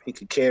relationship. He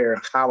could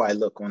care how I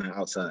look on the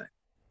outside.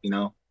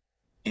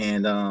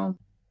 And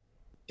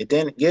it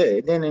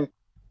didn't.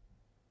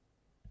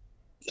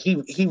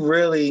 He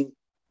really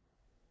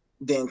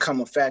didn't come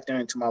a factor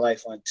into my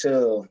life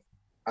until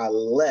I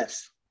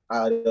left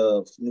out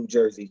of New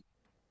Jersey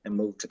and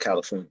moved to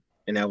California,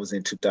 and that was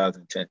in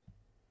 2010.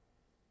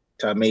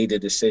 So I made the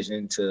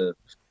decision to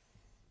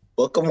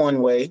book a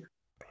one-way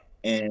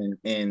and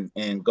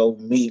go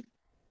meet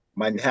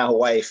my now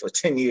wife of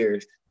 10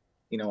 years,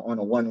 on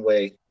a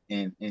one-way,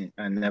 and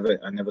I never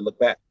looked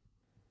back.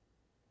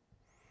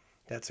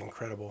 That's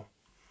incredible.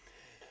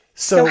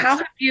 So how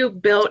have you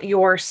built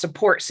your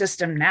support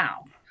system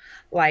now?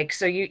 Like,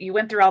 so you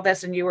went through all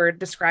this and you were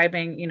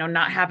describing,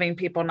 not having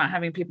people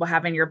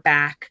having your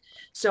back.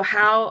 So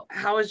how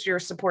has your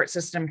support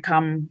system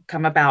come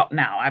about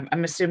now?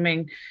 I'm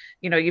assuming,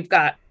 you've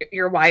got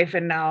your wife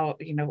and now,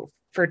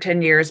 for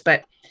 10 years,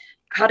 but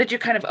how did you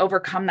kind of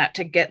overcome that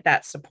to get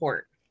that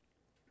support?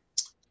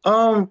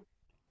 I'm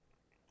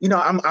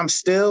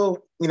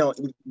still,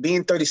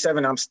 being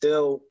 37, I'm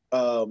still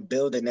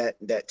building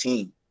that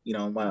team.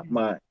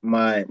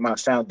 My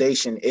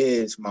foundation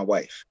is my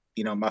wife.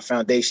 My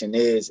foundation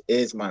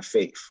is my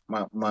faith.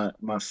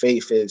 My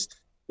faith is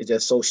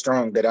just so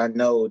strong that I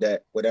know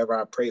that whatever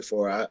I pray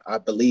for, I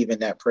believe in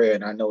that prayer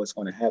and I know it's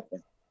going to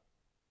happen.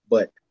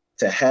 But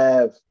to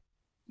have,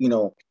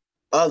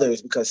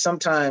 others, because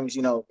sometimes,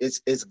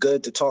 it's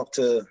good to talk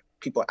to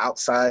people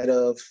outside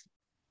of,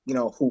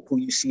 who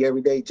you see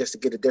every day just to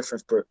get a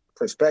different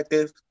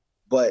perspective.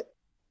 But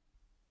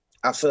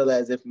I feel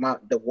as if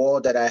the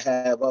wall that I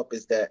have up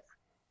is that,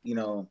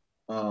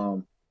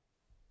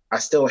 I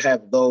still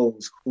have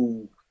those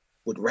who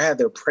would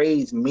rather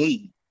praise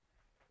me,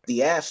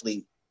 the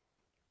athlete,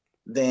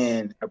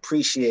 than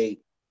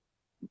appreciate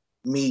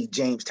me,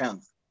 James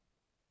Townsend.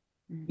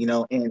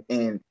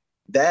 And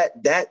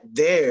that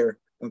there,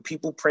 when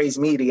people praise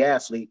me, the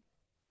athlete,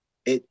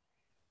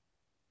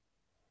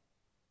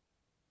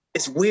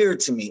 it's weird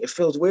to me. It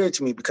feels weird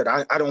to me because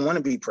I don't want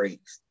to be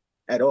praised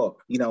at all.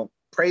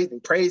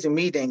 Praising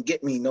me didn't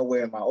get me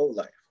nowhere in my old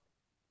life.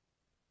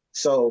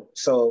 So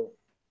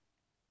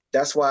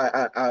that's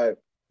why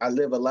I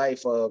live a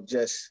life of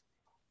just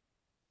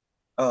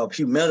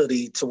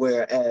humility, to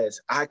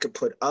whereas I could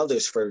put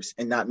others first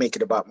and not make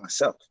it about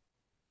myself.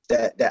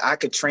 That I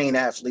could train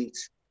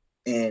athletes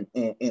and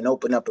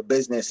open up a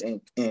business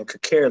and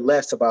could care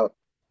less about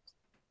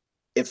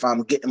if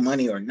I'm getting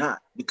money or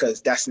not,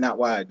 because that's not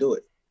why I do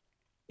it.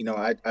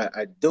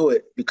 I do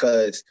it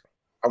because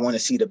I want to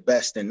see the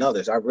best in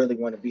others. I really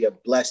want to be a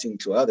blessing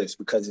to others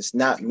because it's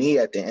not me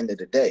at the end of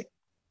the day.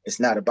 It's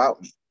not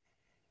about me.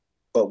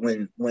 But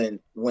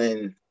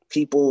when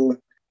people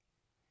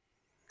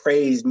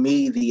praise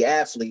me, the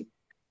athlete,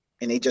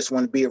 and they just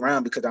want to be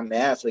around because I'm the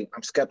athlete,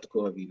 I'm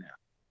skeptical of you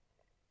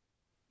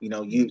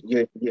now.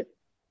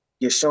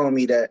 You're showing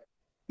me that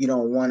you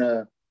don't want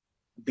to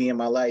be in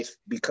my life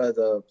because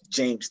of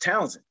James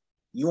Townsend.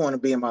 You want to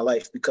be in my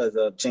life because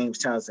of James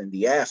Townsend,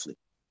 the athlete.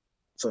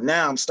 So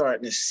now I'm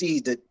starting to see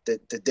the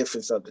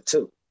difference of the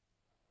two.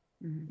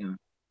 Mm-hmm.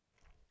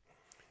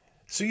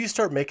 So you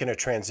start making a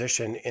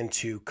transition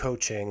into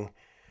coaching.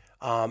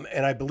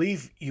 And I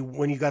believe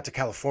when you got to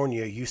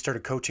California, you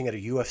started coaching at a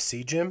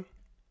UFC gym.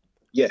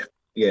 Yeah.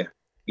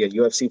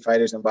 UFC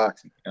fighters and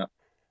boxing. Yeah.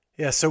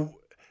 Yeah.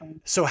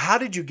 So how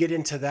did you get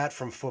into that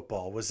from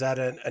football? Was that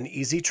an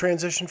easy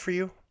transition for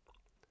you?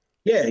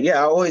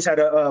 Yeah. I always had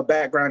a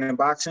background in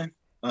boxing.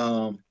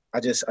 I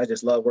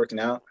just love working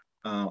out.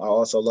 I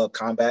also love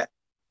combat.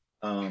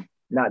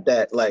 Not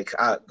that like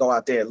I go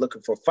out there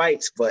looking for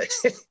fights, but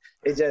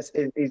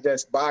it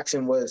just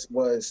boxing was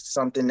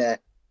something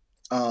that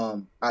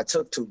I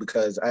took to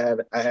because I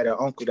had an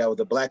uncle that was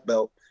a black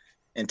belt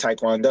in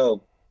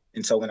Taekwondo.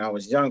 And so when I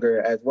was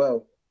younger as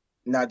well,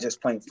 not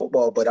just playing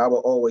football, but I would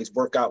always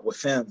work out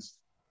with him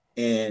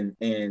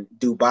and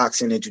do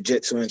boxing and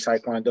jiu-jitsu and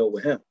Taekwondo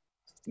with him.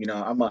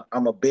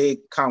 I'm a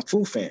big Kung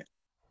Fu fan.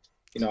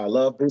 I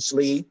love Bruce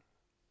Lee.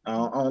 I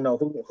don't know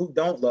who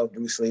don't love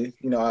Bruce Lee.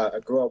 I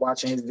grew up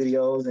watching his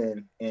videos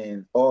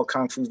and all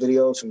Kung Fu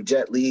videos, from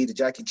Jet Li to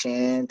Jackie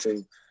Chan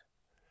to,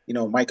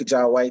 Michael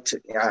Jai White.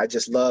 I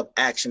just love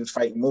action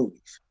fight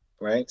movies,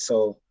 right?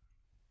 So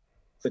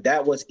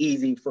that was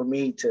easy for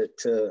me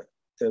to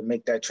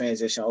make that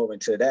transition over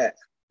into that,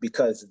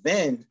 because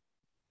then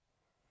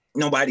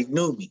nobody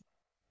knew me.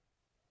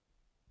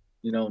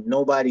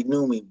 Nobody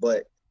knew me,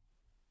 but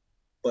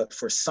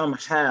for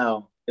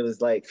somehow it was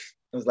like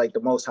the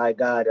Most High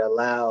God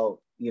allowed,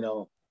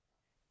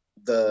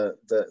 the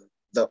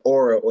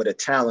aura or the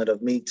talent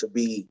of me to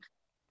be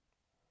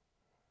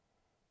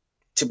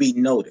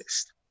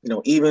noticed.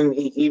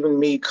 Even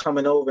me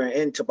coming over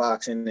into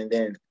boxing, and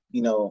then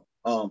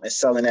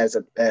excelling as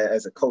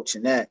a coach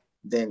in that,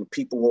 then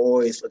people will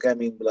always look at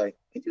me and be like,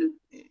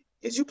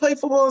 did you play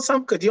football or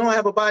something? Because you don't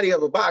have a body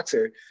of a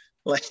boxer.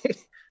 Like,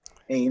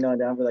 and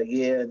then I'll be like,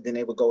 yeah. And then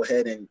they would go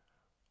ahead and,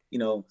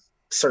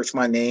 search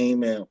my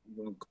name and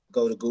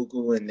go to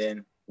Google, and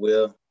then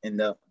we'll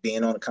end up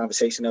being on a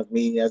conversation of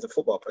me as a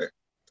football player.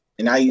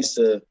 And I used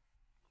to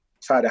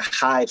try to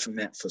hide from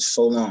that for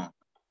so long,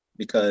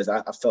 because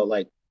I felt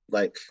like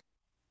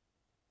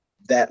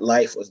that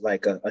life was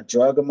like a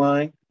drug of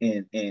mine,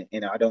 and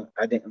I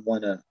didn't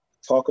want to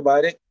talk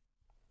about it.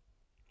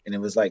 And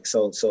it was like,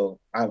 so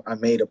I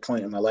made a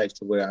point in my life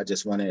to where I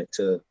just wanted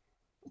to,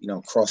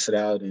 cross it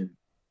out and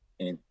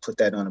put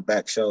that on the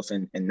back shelf,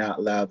 and not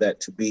allow that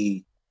to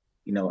be,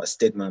 a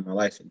stigma in my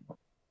life anymore.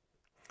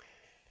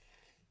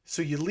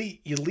 So you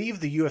leave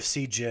the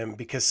UFC gym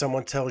because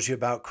someone tells you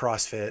about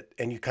CrossFit,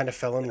 and you kind of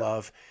fell in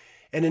love.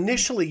 And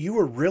initially you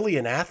were really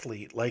an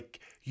athlete. Like,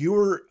 you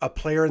were a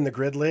player in the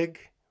Grid League.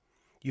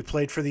 You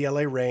played for the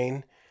LA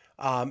Reign.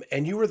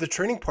 And you were the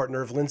training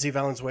partner of Lindsay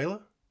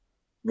Valenzuela.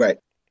 Right.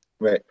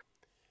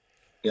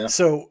 Yeah.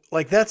 So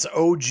like, that's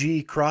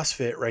OG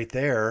CrossFit right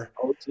there.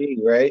 OG,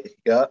 right?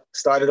 Yeah.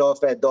 Started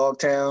off at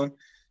Dogtown,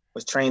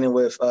 was training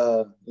with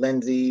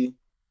Lindsay.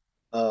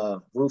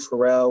 Ruth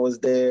Harrell was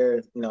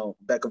there.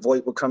 Becca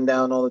Voigt would come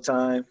down all the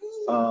time.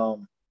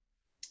 Val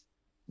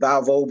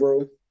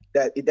Vobro.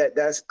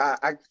 That's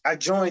I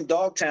joined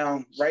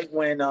Dogtown right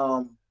when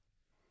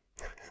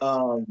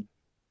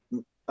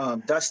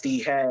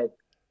Dusty had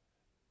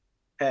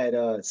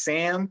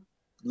Sam,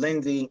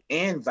 Lindsay,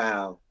 and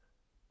Val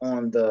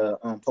on the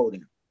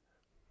podium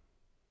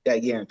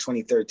that year in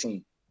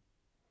 2013.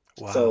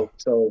 Wow.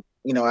 So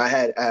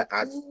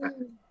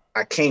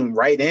I came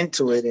right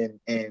into it,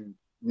 and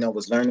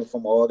was learning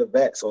from all the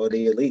vets, all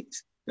the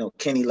elites.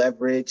 Kenny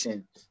Leverage,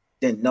 and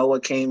then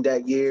Noah came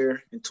that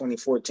year in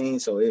 2014.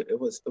 So it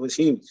was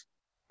huge.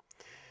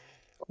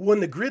 Well, in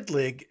the Grid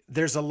League,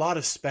 there's a lot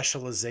of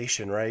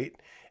specialization, right?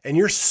 And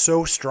you're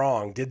so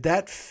strong. Did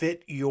that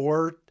fit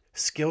your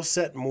skill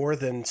set more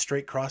than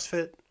straight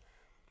CrossFit?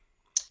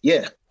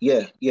 Yeah.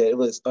 It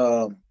was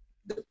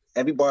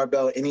every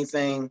barbell,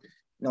 anything,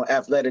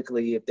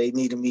 athletically, if they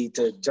needed me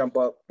to jump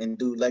up and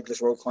do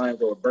legless rope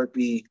climbs or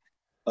burpee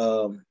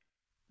to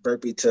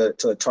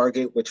a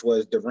target, which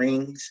was the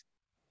rings,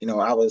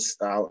 I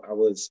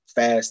was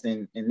fast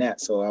in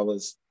that. So I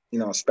was,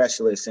 a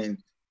specialist in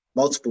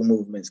multiple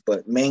movements,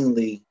 but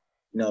mainly,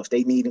 if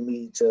they needed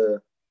me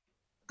to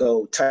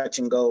go touch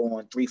and go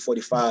on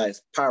 345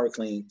 power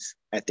cleans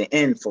at the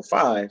end for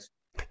 5,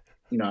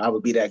 I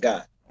would be that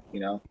guy.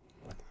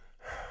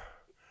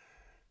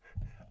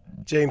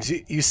 James,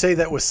 you say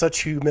that with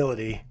such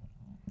humility.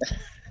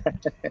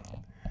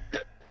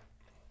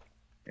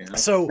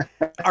 So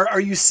are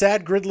you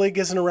sad Grid League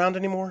isn't around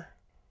anymore?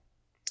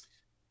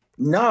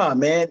 Nah,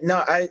 man.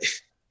 No, I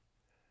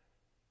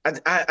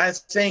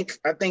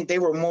think they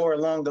were more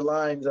along the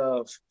lines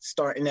of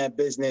starting that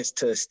business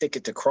to stick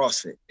it to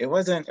CrossFit. It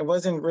wasn't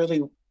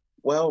really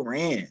well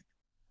ran.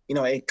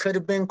 It could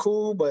have been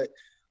cool, but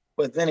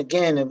then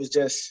again, it was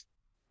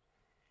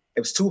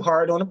too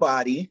hard on the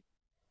body,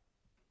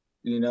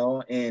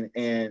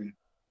 and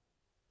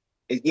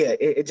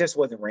it just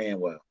wasn't ran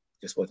well.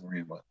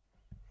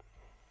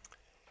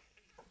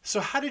 So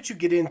how did you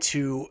get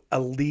into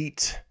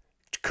elite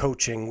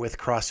coaching with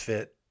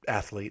CrossFit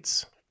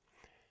athletes?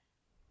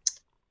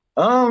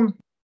 One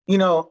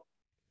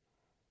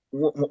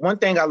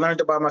thing I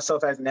learned about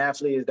myself as an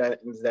athlete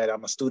is that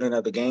I'm a student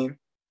of the game.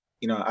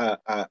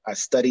 I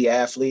study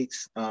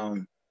athletes.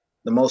 The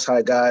Most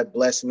High God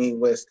blessed me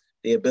with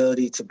the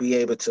ability to be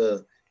able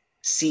to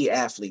see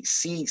athletes,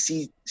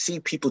 see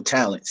people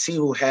talent, see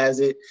who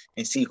has it,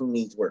 and see who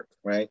needs work,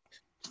 right?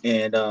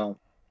 And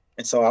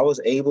so I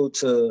was able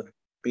to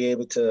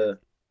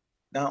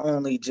not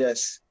only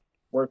just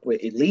work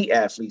with elite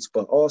athletes,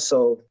 but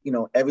also,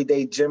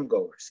 everyday gym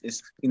goers.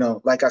 It's,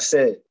 like I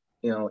said,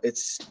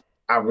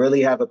 I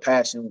really have a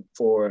passion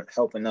for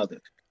helping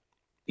others,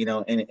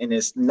 and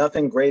it's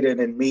nothing greater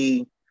than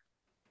me,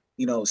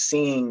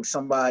 seeing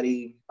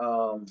somebody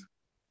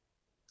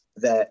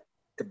that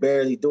could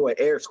barely do an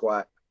air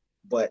squat,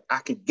 but I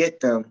could get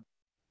them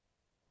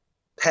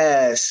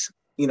past,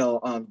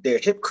 their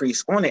hip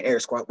crease on the air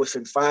squat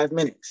within 5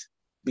 minutes,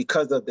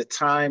 because of the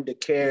time, the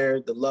care,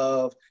 the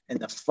love, and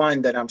the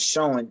fun that I'm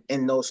showing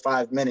in those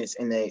 5 minutes,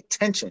 and the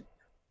attention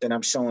that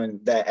I'm showing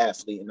that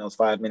athlete in those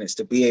 5 minutes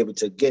to be able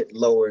to get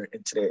lower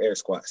into their air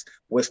squats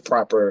with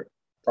proper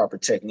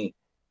technique.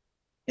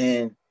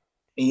 And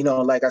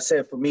And, like I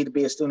said, for me to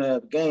be a student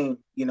of the game,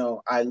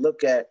 I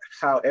look at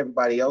how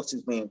everybody else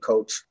is being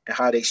coached and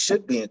how they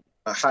should be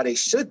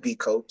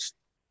coached.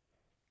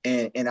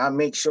 And I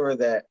make sure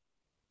that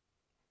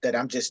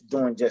I'm just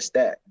doing just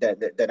that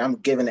I'm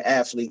giving the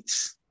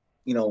athletes,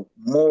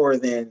 more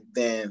than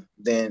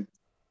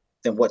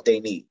what they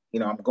need.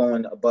 I'm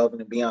going above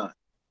and beyond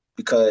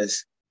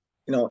because,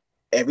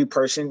 every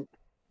person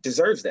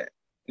deserves that,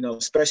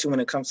 especially when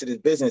it comes to this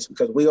business,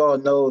 because we all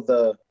know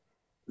the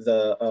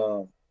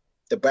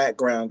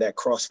background that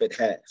CrossFit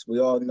has. We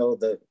all know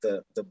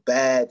the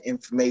bad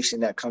information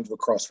that comes with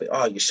CrossFit.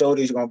 Oh, your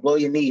shoulders, you're gonna blow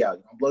your knee out,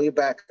 you're gonna blow your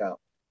back out.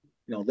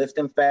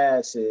 Lifting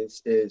fast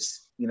is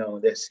this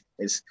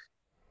is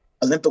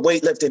Olympic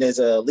weightlifting is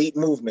an elite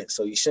movement,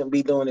 so you shouldn't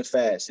be doing it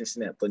fast, this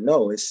and that. But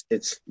no, it's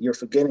you're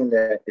forgetting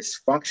that it's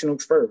functional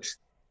first.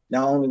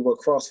 Not only will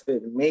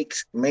CrossFit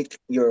make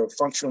your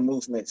functional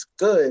movements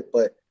good,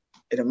 but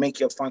it'll make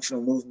your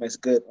functional movements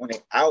good on the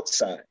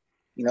outside.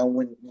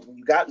 When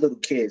you got little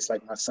kids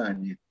like my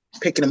son, you're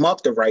picking them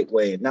up the right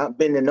way, not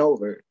bending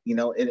over.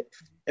 It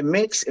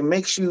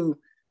makes you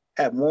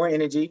have more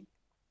energy.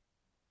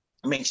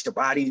 It makes your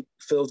body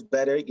feels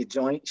better, your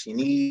joints, your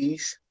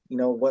knees.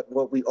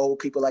 What we old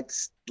people like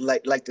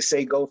to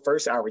say go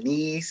first, our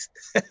knees.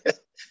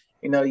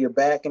 Your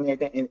back and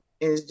everything, and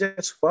it's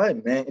just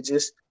fun, man. It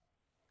just,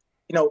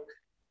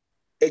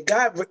 it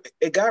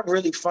got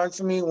really fun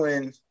for me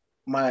when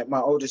my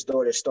oldest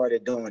daughter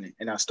started doing it,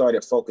 and I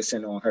started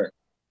focusing on her,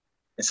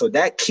 and so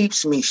that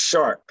keeps me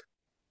sharp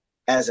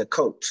as a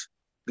coach,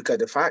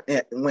 because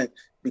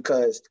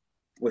because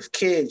with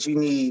kids you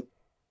need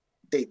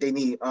they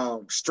need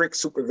strict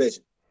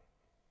supervision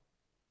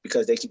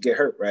because they could get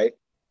hurt, right?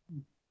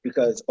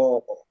 Because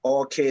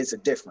all kids are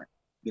different.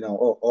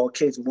 All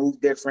kids move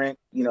different.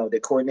 Their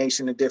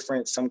coordination is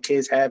different. Some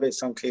kids have it,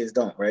 some kids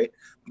don't, right?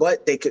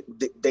 But they could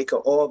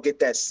all get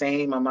that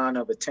same amount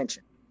of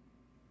attention,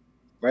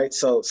 right?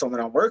 So when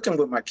I'm working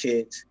with my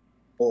kids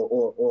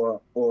or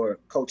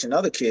coaching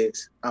other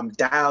kids, I'm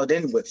dialed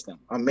in with them.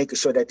 I'm making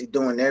sure that they're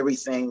doing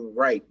everything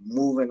right,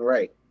 moving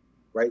right,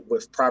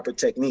 with proper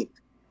technique.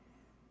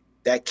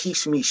 That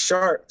keeps me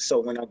sharp.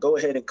 So when I go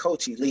ahead and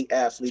coach elite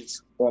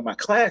athletes or my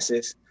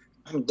classes,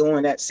 I'm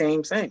doing that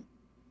same thing.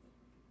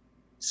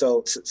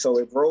 So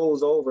it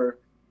rolls over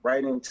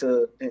right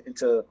into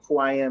who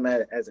I am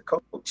as a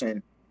coach.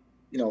 And,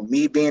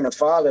 me being a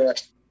father,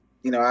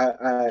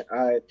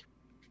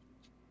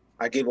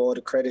 I give all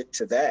the credit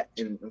to that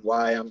and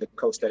why I'm the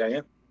coach that I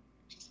am.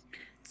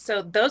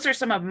 So those are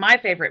some of my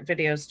favorite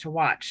videos to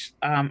watch.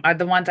 Are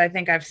the ones I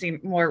think I've seen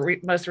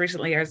most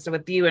recently are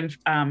with you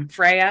and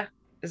Freya.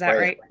 Is that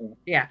right?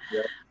 Yeah.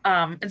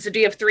 And so do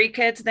you have 3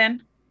 kids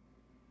then?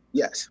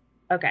 Yes.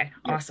 Okay.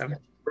 Awesome.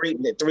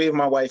 3 of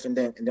my wife and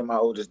then my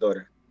oldest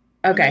daughter.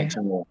 Okay.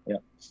 Yeah.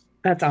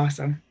 That's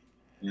awesome.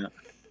 Yeah.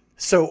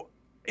 So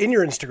in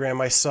your Instagram,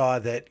 I saw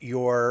that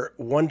your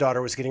one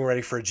daughter was getting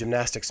ready for a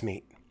gymnastics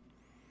meet.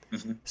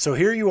 Mm-hmm. So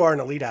here you are, an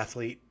elite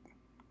athlete.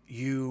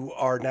 You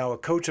are now a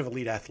coach of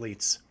elite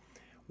athletes.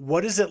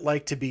 What is it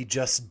like to be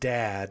just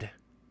dad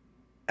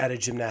at a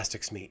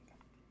gymnastics meet?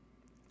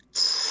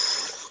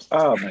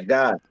 Oh my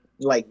God.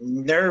 Like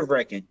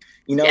nerve-wracking,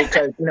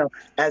 because,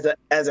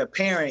 as a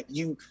parent,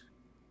 you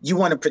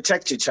want to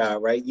protect your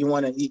child, right? You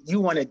want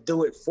to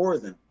do it for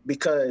them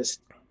because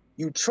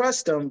you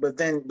trust them. But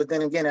then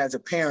again, as a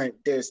parent,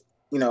 there's,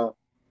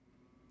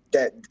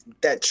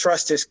 that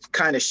trust is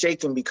kind of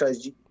shaken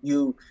because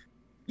you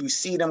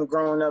see them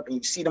growing up and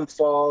you see them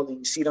fall and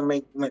you see them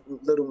make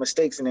little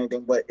mistakes and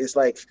everything. But it's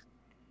like,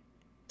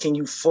 can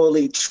you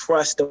fully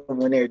trust them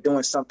when they're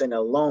doing something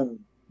alone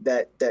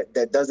that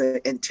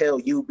doesn't entail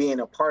you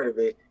being a part of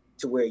it,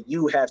 to where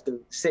you have to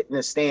sit in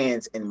the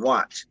stands and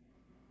watch?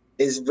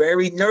 It's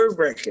very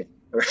nerve-wracking,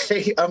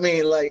 right? I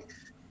mean, like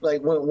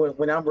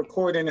when I'm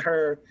recording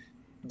her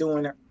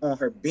doing it on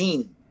her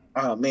beam,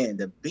 oh man,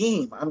 the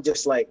beam, I'm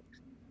just like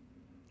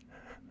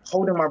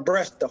holding my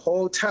breath the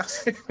whole time,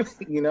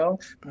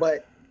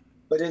 but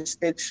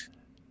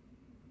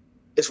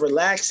it's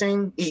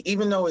relaxing,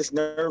 even though it's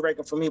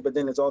nerve-wracking for me, but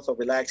then it's also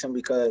relaxing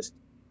because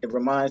it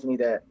reminds me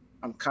that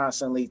I'm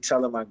constantly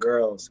telling my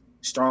girls,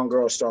 strong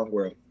girl, strong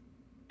world,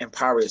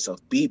 empower yourself,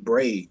 be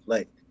brave.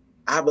 Like,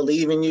 I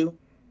believe in you,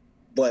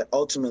 but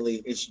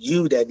ultimately it's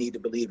you that need to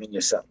believe in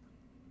yourself.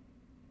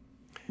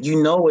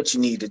 You know what you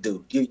need to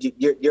do.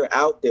 You're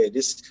out there.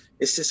 It's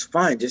just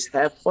fun. Just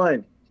have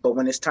fun. But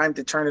when it's time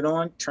to turn it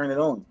on, turn it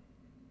on.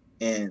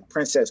 And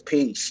Princess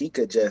P, she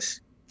could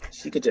just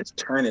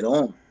turn it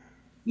on,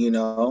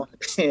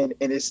 and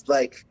it's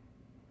like,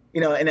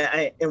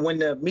 and when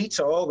the meets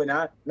are over,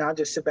 now I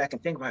just sit back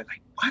and think about it,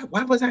 like,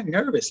 why was I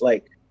nervous?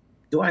 Like,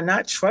 do I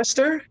not trust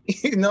her?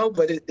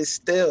 But it's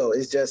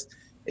just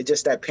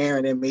that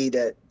parent in me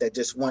that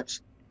just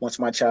wants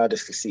my child to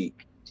succeed.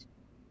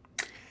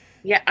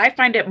 Yeah, I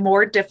find it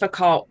more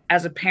difficult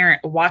as a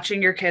parent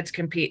watching your kids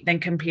compete than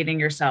competing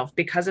yourself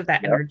because of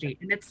that energy.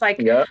 And it's like,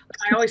 I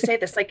always say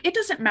this, like, it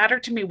doesn't matter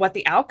to me what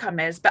the outcome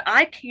is, but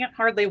I can't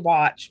hardly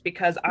watch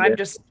because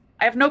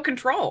I have no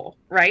control,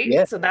 right?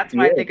 Yeah, So that's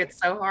why I yeah, think it's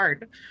so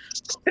hard.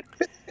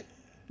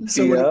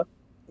 So yeah.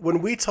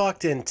 when we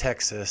talked in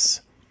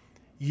Texas,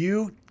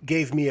 you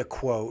gave me a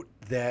quote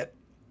that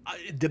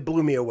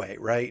blew me away,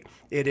 right?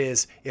 It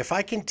is, if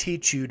I can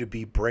teach you to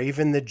be brave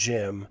in the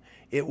gym,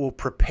 it will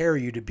prepare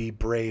you to be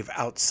brave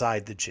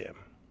outside the gym.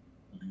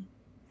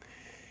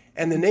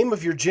 And the name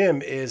of your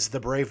gym is The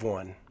Brave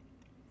One.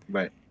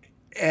 Right.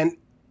 And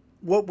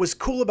what was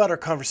cool about our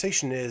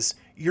conversation is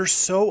you're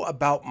so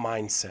about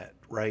mindset,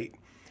 right?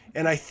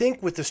 And I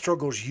think with the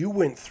struggles you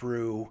went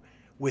through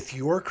with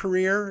your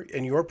career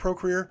and your pro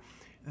career,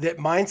 that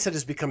mindset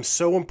has become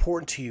so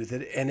important to you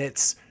and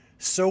it's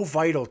so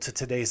vital to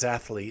today's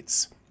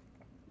athletes.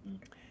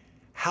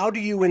 How do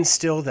you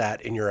instill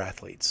that in your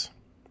athletes?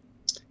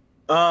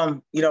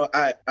 I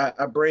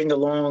bring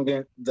along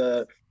in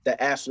the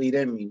athlete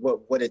in me,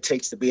 what it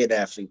takes to be an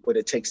athlete, what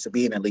it takes to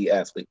be an elite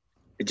athlete.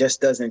 It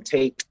just doesn't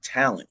take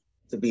talent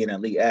to be an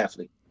elite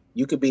athlete.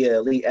 You could be an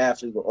elite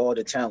athlete with all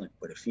the talent,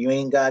 but if you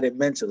ain't got it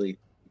mentally,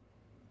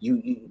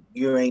 you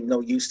ain't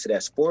no use to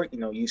that sport.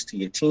 You're no use to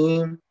your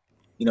team.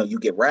 You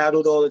get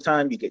rattled all the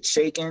time. You get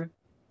shaken.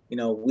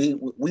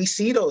 We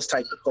see those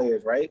type of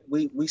players, right?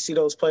 We see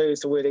those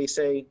players to where they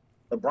say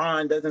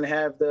LeBron doesn't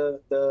have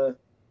the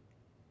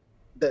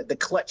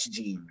clutch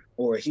gene,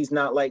 or he's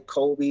not like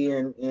Kobe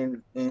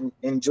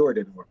and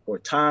Jordan or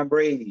Tom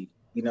Brady.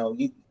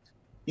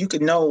 You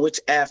can know which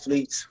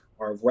athletes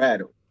are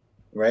rattled,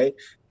 right?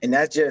 And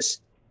that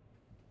just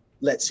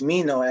lets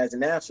me know as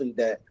an athlete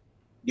that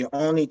you're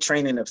only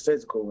training the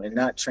physical and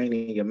not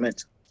training your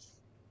mental.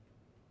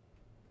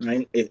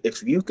 Right?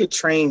 If you could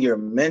train your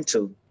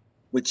mental,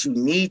 which you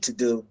need to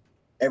do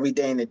every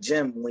day in the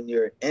gym when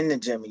you're in the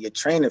gym and you're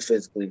training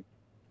physically,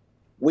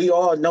 we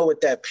all know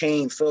what that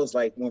pain feels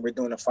like when we're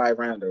doing a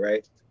 5-rounder,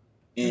 right?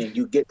 And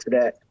you get to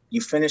that, you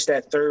finish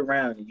that 3rd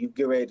round and you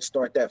get ready to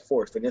start that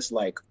 4th, and it's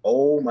like,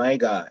 oh my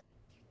God.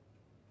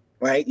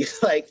 Right?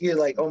 You're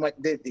like, oh my,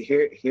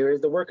 here is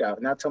the workout.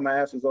 And I tell my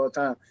athletes all the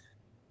time,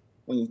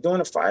 when you're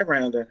doing a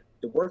 5-rounder,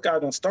 the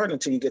workout don't start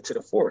until you get to the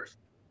 4th.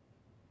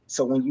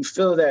 So when you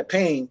feel that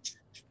pain,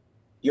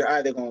 you're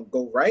either going to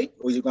go right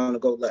or you're going to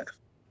go left.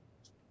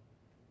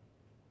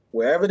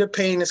 Wherever the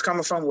pain is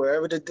coming from,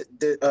 wherever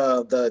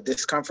the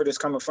discomfort is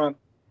coming from,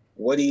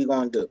 what are you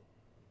going to do?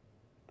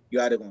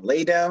 You're either going to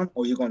lay down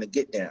or you're going to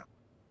get down.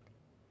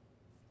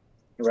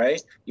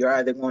 Right? You're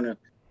either going to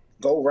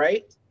go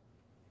right,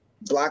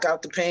 block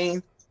out the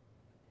pain,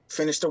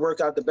 finish the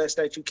workout the best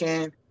that you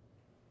can,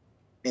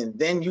 and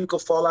then you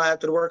could fall out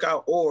after the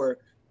workout, or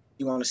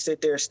you're going to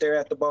sit there, stare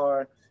at the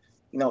bar,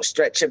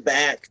 stretch your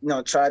back,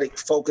 try to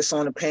focus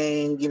on the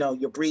pain,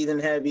 you're breathing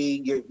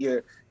heavy,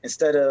 you're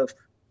instead of,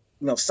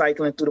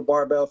 cycling through the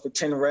barbell for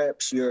 10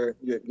 reps, you're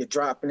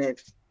dropping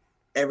it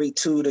every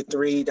 2 to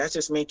 3. That's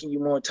just making you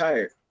more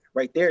tired.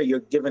 Right there,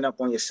 you're giving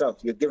up on yourself.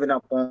 You're giving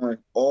up on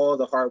all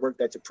the hard work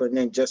that you're putting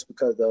in just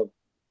because of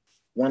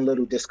one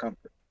little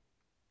discomfort.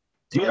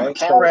 Do you have a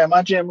camera at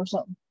my gym or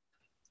something?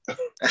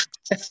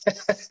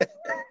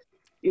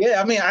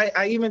 Yeah, I mean,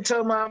 I even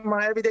tell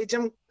my everyday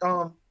gym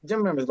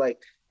members, like,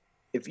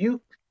 if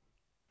you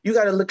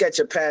got to look at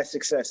your past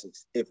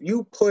successes. If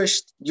you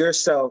pushed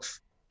yourself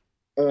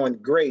on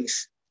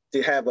grace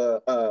to have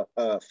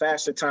a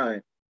faster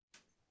time,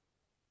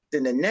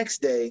 then the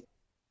next day,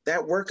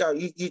 that workout,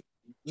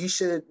 you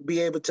should be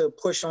able to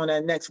push on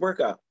that next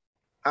workout.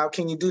 How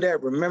can you do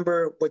that?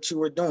 Remember what you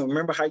were doing.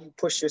 Remember how you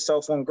pushed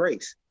yourself on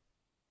grace.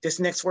 This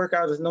next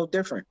workout is no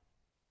different.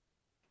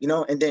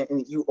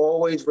 And you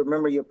always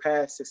remember your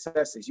past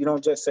successes. You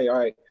don't just say, all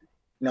right,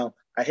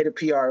 I hit a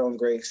PR on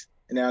grace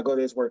and then I go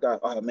to this workout.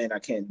 Oh man, I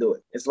can't do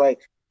it. It's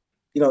like,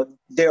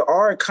 there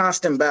are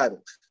constant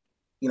battles.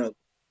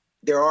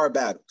 There are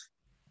battles,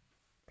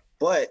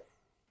 but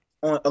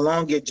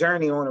along your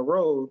journey on the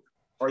road,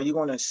 are you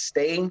going to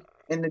stay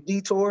in the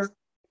detour?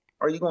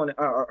 Are you going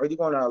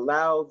to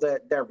allow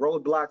that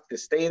roadblock to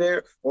stay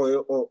there,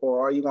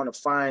 or are you going to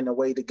find a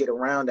way to get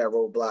around that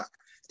roadblock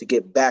to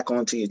get back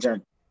onto your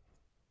journey?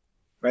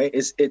 Right?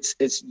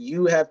 It's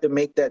you have to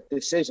make that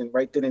decision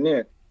right then and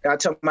there. And I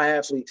tell my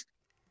athletes,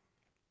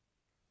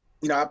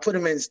 I put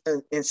them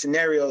in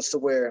scenarios to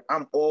where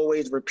I'm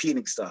always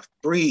repeating stuff.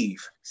 Breathe,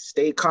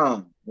 stay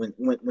calm. When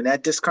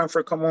that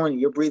discomfort come on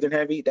and you're breathing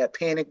heavy, that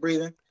panic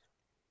breathing,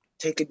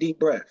 take a deep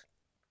breath.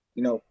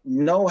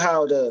 Know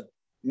how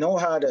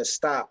to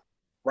stop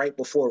right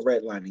before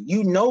redlining.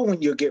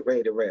 When you get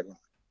ready to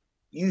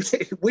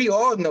redline. We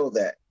all know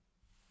that.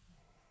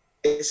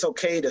 It's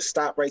okay to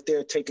stop right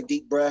there, take a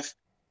deep breath.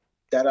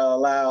 That'll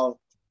allow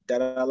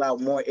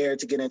more air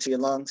to get into your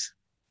lungs.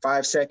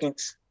 5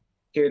 seconds.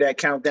 Hear that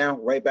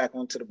countdown, right back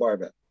onto the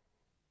barbell.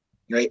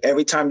 Right?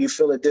 Every time you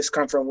feel a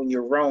discomfort when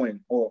you're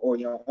rowing or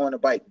you're on a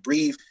bike,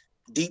 breathe,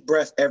 deep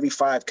breath every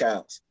 5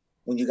 counts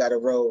when you got to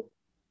row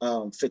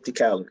 50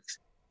 calories.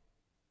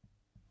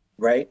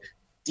 Right?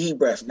 Deep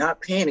breath,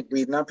 not panic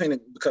breathe,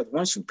 because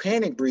once you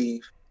panic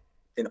breathe,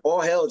 then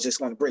all hell is just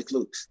going to break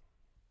loose.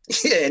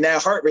 Yeah, and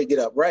that heart rate get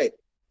up, right?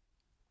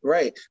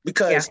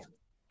 Because,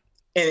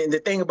 and the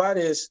thing about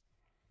it is,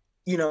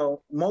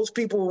 most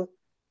people,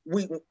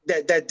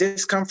 that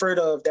discomfort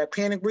of that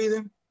panic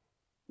breathing,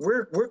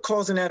 we're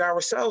causing that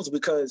ourselves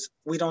because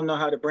we don't know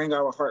how to bring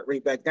our heart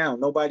rate back down.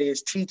 Nobody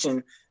is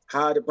teaching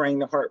how to bring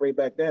the heart rate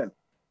back down.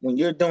 When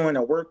you're doing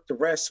a work to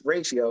rest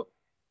ratio,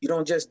 you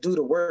don't just do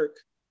the work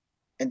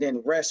and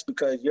then rest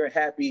because you're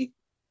happy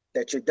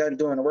that you're done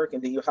doing the work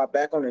and then you hop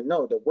back on it.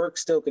 No, the work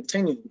still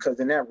continues because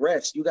in that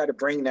rest, you got to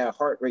bring that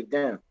heart rate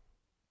down.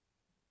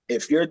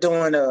 If you're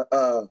doing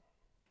a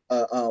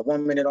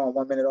 1 minute on,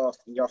 1 minute off,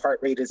 and your heart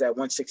rate is at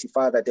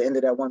 165 at the end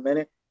of that 1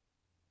 minute,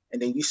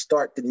 and then you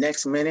start the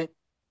next minute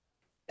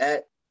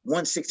at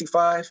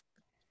 165,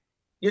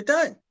 you're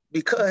done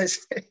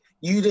because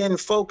you didn't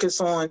focus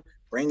on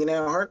bringing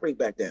that heart rate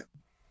back down.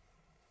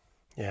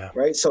 Yeah.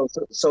 Right. So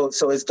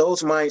it's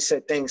those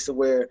mindset things to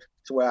where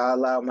I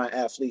allow my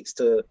athletes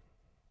to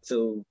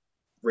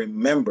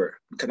remember,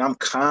 because I'm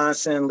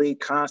constantly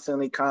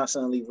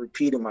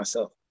repeating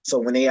myself. So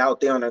when they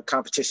out there on the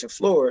competition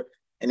floor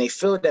and they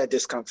feel that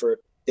discomfort,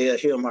 they'll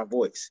hear my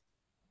voice.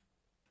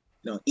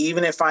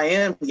 Even if I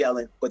am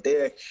yelling, but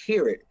they'll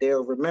hear it,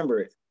 they'll remember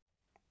it.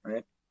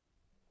 Right.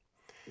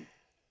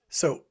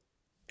 So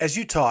as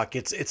you talk,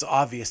 it's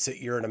obvious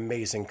that you're an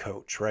amazing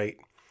coach, right?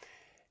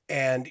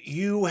 And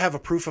you have a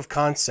proof of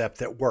concept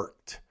that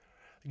worked.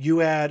 You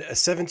had a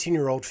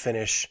 17-year-old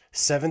finish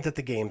 7th at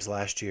the games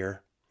last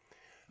year,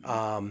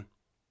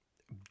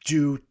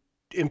 due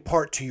in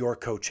part to your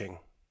coaching,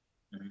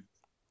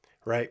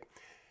 right?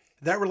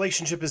 That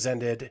relationship has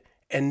ended,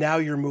 and now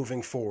you're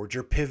moving forward.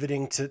 You're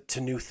pivoting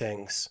to new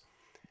things.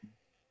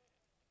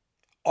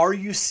 Are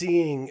you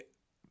seeing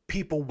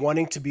people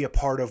wanting to be a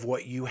part of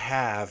what you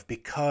have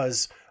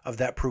because of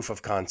that proof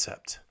of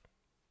concept?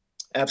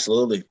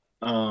 Absolutely.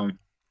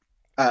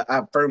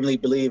 I firmly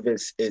believe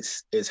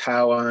it's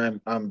how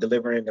I'm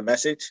delivering the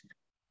message,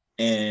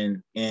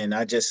 and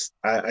I just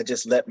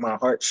let my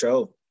heart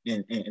show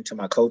into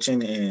my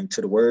coaching and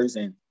to the words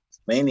and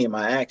mainly in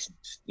my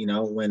actions.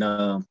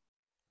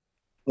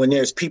 When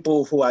there's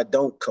people who I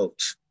don't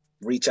coach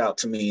reach out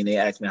to me and they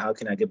ask me, how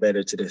can I get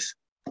better to this?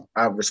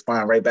 I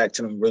respond right back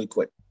to them really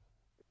quick.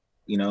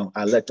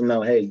 I let them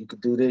know, hey, you could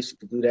do this, you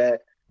could do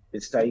that.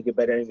 This is how you get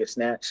better in your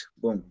snatch.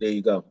 Boom, there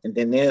you go. And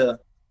then they'll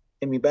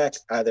hit me back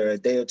either a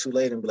day or two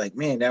later and be like,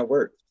 man, that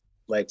worked.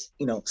 Like,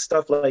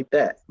 stuff like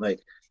that. Like,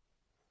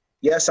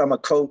 yes, I'm a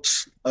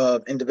coach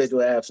of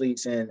individual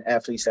athletes and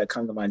athletes that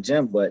come to my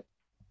gym, but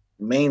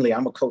mainly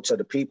I'm a coach of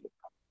the people.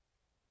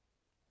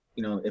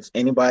 If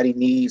anybody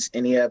needs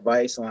any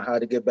advice on how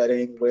to get better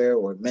anywhere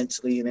or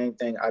mentally and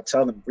anything, I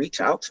tell them,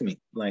 reach out to me.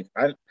 Like,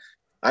 I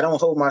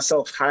don't hold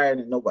myself higher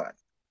than nobody.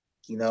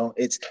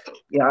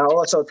 I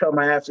also tell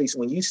my athletes,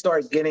 when you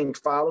start getting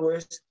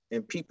followers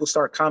and people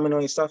start commenting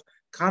on your stuff,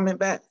 comment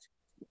back.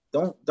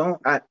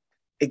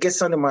 It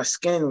gets under my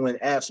skin when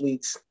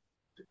athletes,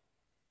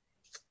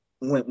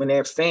 when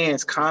their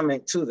fans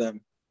comment to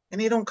them and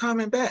they don't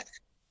comment back.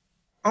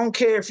 I don't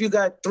care if you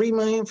got 3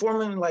 million, 4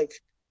 million, like,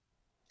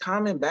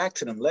 comment back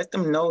to them. Let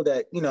them know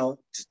that,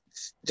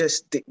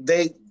 just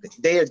they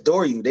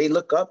adore you. They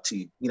look up to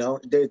you.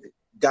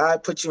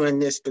 God put you in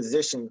this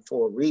position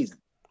for a reason.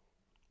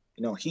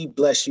 He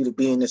blessed you to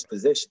be in this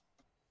position.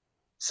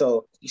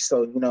 So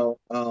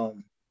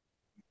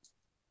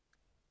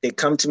they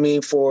come to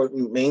me for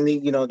mainly,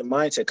 the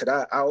mindset.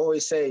 Cause I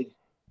always say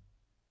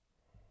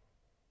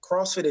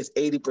CrossFit is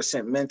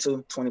 80%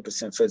 mental,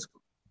 20%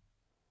 physical.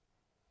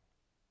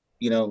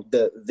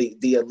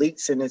 The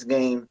elites in this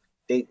game,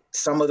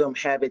 some of them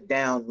have it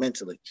down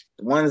mentally.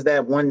 The ones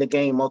that won the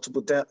game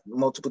multiple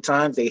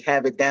times, they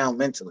have it down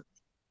mentally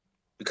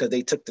because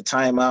they took the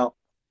time out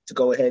to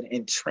go ahead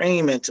and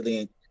train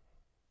mentally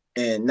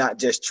and not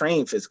just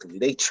train physically.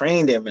 They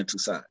train their mental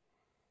side,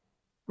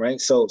 right?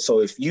 So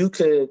if you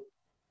could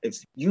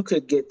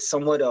get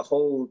somewhat a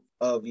hold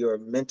of your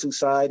mental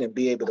side and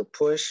be able to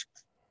push,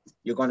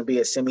 you're going to be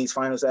a semis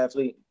finals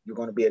athlete. You're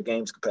going to be a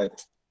games competitor.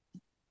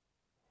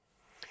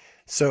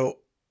 So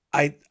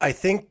I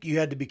think you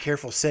had to be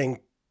careful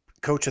saying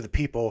coach of the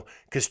people,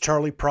 because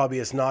Charlie probably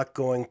is not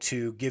going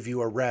to give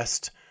you a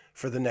rest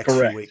for the next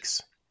few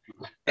weeks.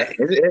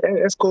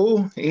 It's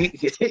cool.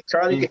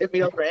 Charlie gave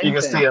me over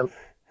anything.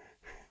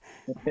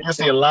 You can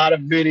see a lot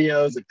of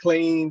videos of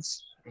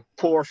cleans,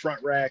 poor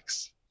front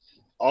racks,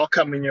 all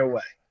coming your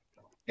way.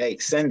 Hey,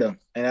 send them.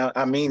 And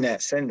I mean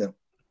that, send them.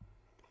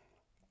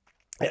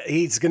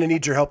 He's going to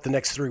need your help the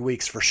next 3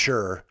 weeks for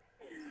sure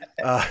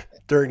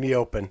during the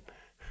Open.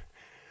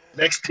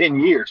 Next 10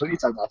 years. What are you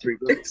talking about, 3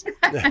 weeks?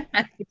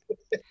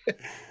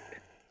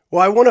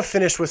 Well, I want to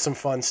finish with some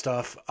fun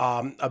stuff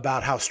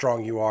about how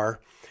strong you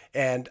are.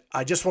 And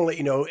I just want to let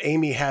you know,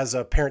 Amy has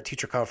a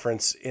parent-teacher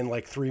conference in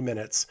like 3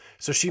 minutes,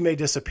 so she may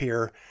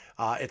disappear.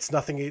 It's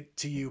nothing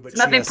to you, but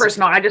it's nothing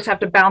personal. I just have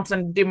to bounce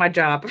and do my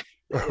job.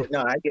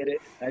 No, I get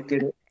it.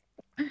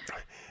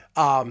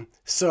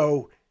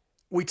 So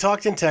we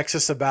talked in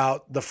Texas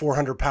about the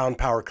 400-pound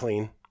power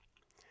clean,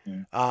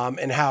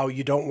 and how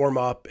you don't warm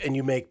up and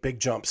you make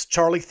big jumps.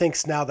 Charlie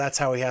thinks now that's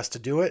how he has to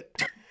do it.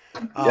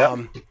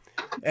 Yep.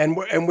 And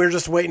we're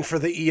just waiting for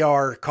the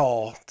ER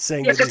call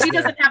saying Yeah, that because he's he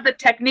dead. doesn't have the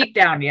technique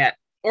down yet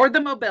or the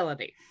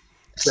mobility.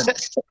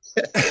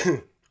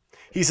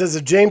 He says,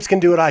 if James can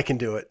do it, I can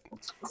do it.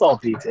 It's all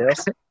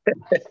details.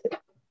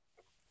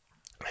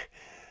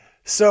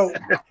 So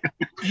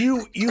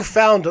you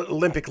found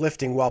Olympic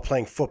lifting while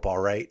playing football,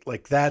 right?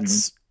 Like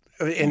that's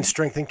in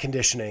strength and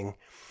conditioning.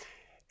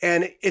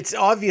 And it's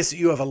obvious that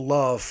you have a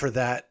love for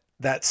that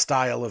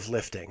style of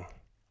lifting.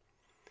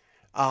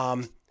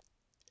 On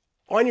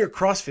your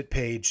CrossFit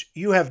page,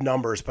 you have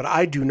numbers, but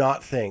I do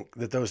not think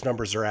that those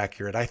numbers are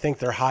accurate. I think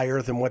they're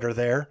higher than what are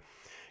there.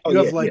 You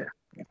have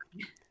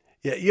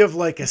you have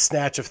like a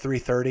snatch of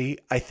 330.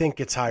 I think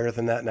it's higher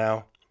than that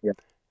now. Yeah.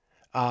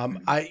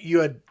 You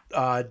had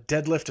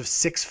deadlift of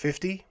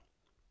 650.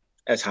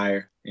 That's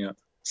higher.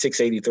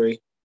 683.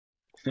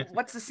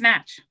 What's the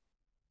snatch?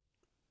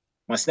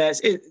 My snatch,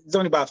 it's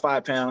only about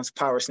 5 pounds.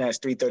 Power snatch,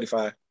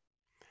 335.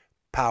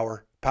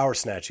 Power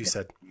snatch, you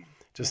said.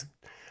 Just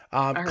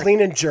right.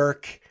 clean and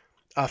jerk,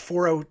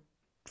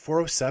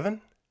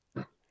 407.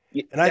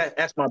 Yeah, And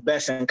that's my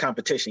best in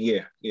competition.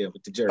 Yeah,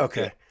 with the jerk.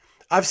 Okay. Yeah.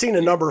 I've seen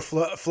a number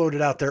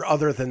floated out there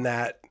other than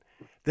that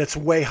that's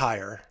way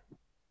higher.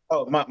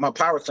 Oh, my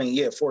power clean,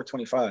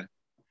 425.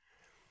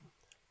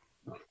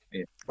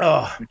 Yeah.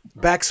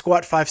 Back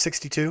squat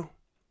 562.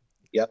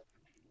 Yep.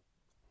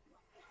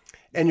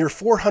 And your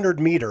 400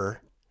 meter,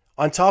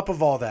 on top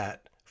of all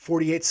that,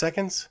 48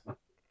 seconds?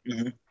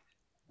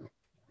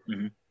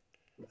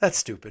 That's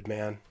stupid,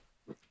 man.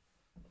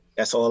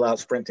 That's all out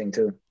sprinting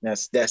too.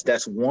 That's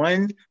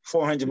one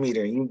 400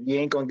 meter. You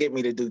ain't gonna get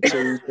me to do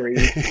 2, 3.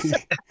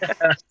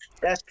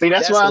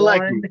 that's why I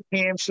like one. you.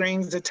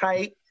 Hamstrings are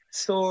tight,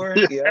 sore.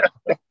 Yeah.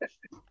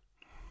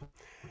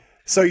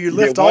 So you You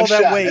lift get all one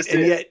that shot, weight that's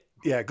and it.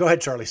 yet, go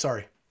ahead, Charlie.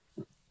 Sorry.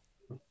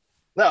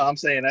 No, I'm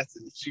saying that's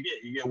you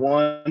get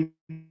one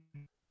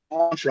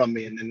from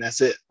me, and then that's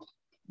it.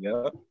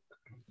 Yep.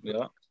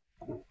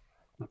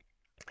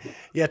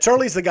 Yeah,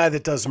 Charlie's the guy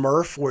that does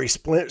Murph, where he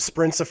sprints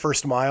the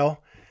first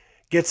mile,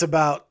 gets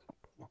about,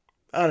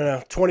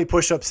 20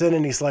 push-ups in,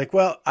 and he's like,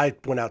 well, I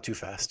went out too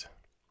fast.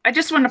 I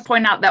just want to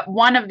point out that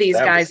one of these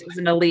That guys is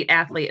an elite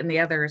athlete and the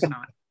other is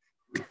not.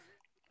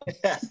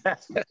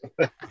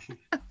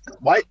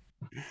 White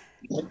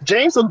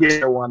James will get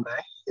there one day.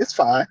 It's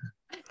fine.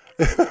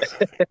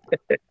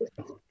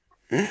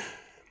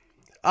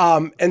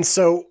 And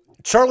so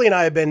Charlie and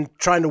I have been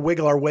trying to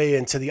wiggle our way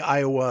into the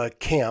Iowa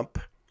camp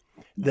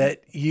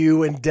that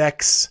you and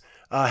Dex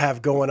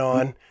have going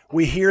on.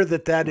 We hear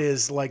that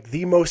is like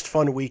the most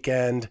fun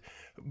weekend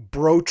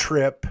bro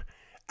trip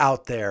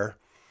out there.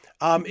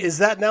 Is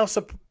that now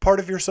part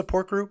of your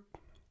support group?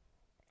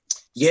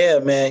 Yeah,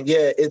 man.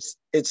 Yeah, it's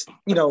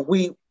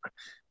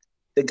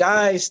the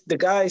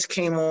guys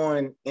came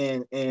on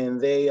and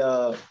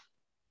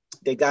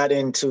they got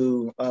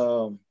into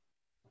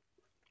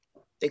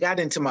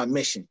my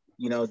mission.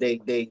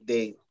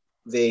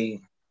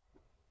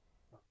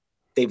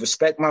 They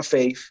respect my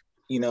faith,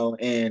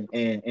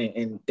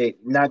 and they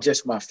not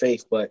just my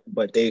faith, but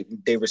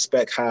they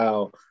respect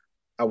how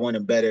I want to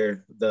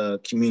better the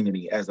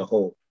community as a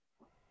whole.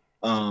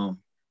 And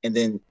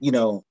then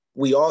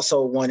we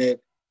also wanted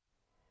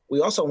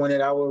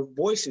our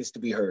voices to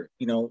be heard.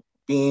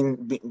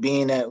 Being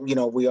that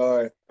we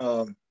are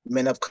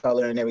men of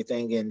color and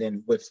everything, and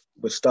then with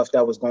stuff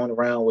that was going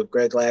around with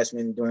Greg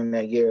Glassman during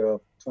that year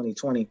of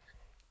 2020,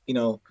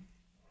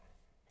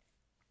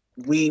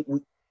 we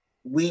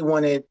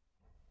wanted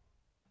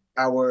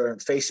our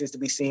faces to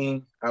be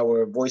seen,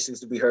 our voices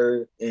to be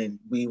heard, and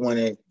we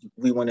wanted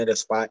a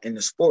spot in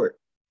the sport,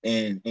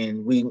 and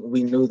we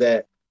knew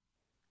that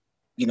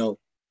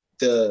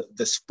the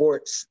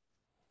sport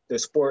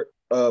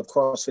of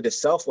CrossFit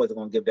itself wasn't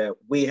going to give that.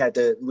 We had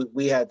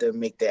to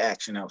make the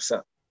action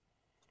ourselves.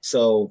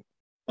 So,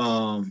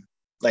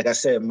 like I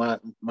said, my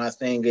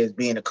thing is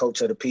being a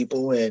coach of the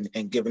people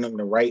and giving them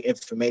the right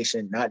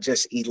information, not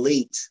just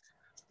elites,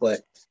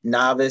 but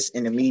novice,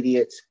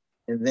 intermediates,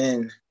 and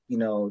then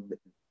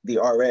the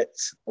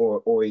RX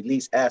or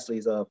elites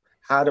athletes of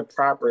how to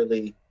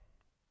properly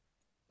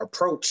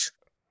approach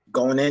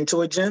going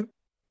into a gym,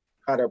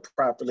 how to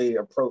properly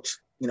approach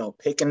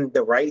picking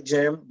the right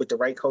gym with the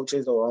right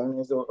coaches or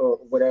owners or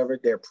whatever,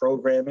 their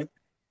programming,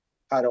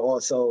 how to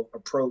also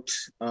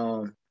approach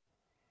going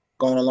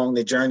along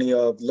the journey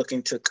of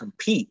looking to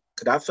compete.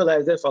 Because I feel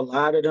as if a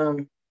lot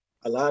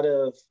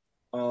of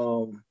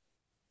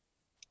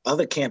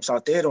other camps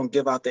out there don't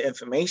give out the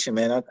information,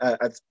 man.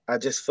 I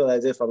just feel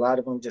as if a lot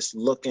of them just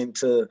look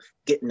into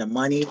getting the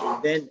money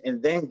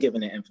and then giving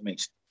the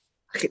information.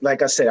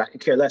 Like I said, I could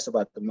care less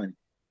about the money.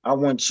 I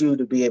want you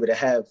to be able to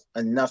have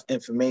enough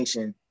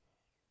information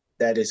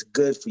that is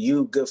good for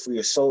you, good for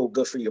your soul,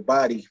 good for your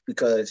body,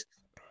 because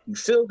you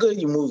feel good,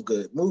 you move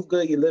good,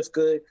 you lift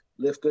good,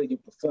 you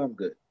perform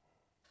good,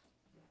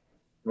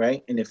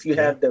 right? And if you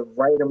have the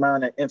right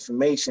amount of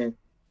information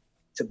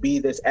to be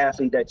this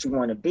athlete that you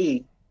want to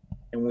be,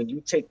 and when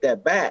you take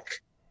that back,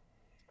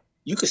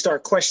 you can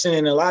start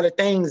questioning a lot of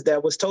things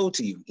that was told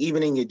to you,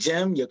 even in your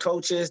gym, your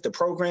coaches, the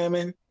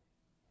programming.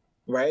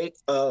 right?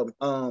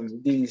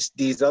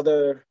 These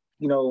other,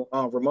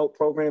 remote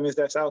programmers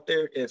that's out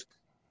there, if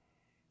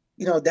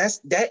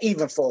that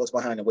even falls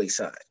behind the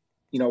wayside.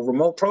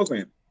 Remote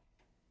programming.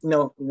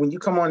 When you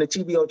come on the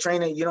TBO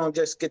training, you don't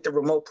just get the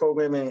remote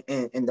programming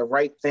and the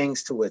right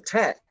things to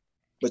attack,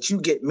 but you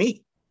get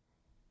me.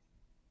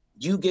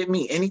 You get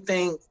me.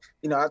 Anything,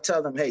 I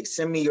tell them, hey,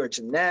 send me your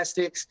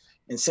gymnastics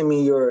and send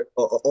me your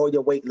all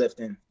your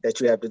weightlifting that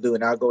you have to do,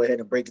 and I'll go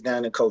ahead and break it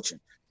down in coaching.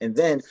 And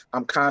then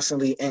I'm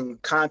constantly in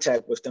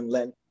contact with them,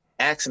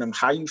 asking them,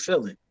 how you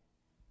feeling?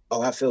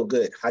 Oh, I feel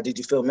good. How did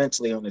you feel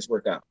mentally on this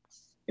workout?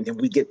 And then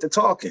we get to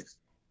talking,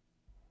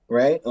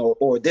 right?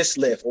 Or this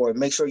lift, or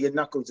make sure your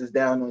knuckles is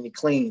down on your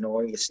clean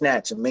or your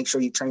snatch, and make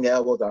sure you turn your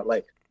elbows out.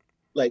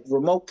 Like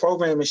remote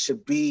programming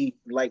should be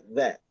like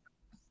that.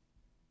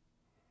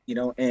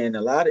 And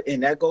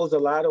that goes a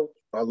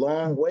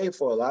long way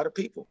for a lot of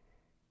people.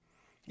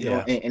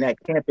 And that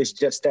camp is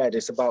just that.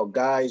 It's about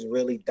guys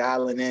really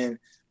dialing in,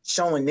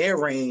 showing their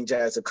range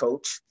as a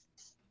coach.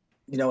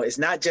 It's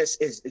not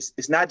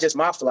just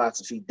my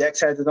philosophy. Dex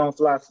has his own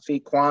philosophy.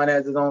 Quan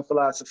has his own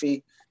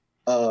philosophy.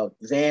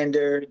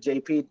 Xander,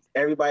 JP,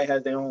 everybody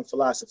has their own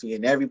philosophy,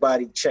 and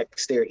everybody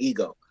checks their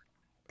ego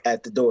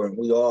at the door. And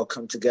we all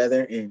come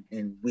together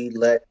and we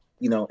let,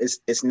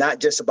 it's not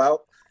just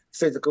about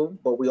physical,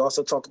 but we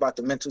also talk about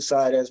the mental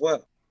side as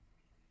well.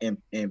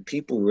 And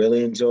people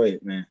really enjoy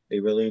it, man. They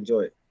really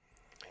enjoy it.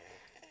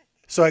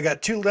 So I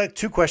got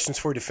two questions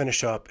for you to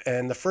finish up.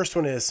 And the first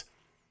one is,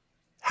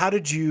 how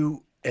did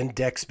you and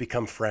Dex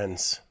become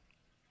friends?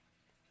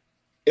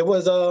 It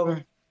was,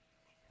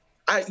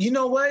 you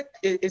know what?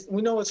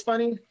 It's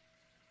funny.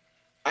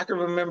 I can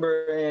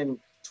remember in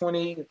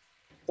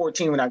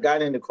 2014 when I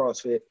got into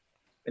CrossFit,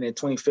 and in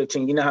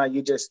 2015, you know how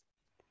you just,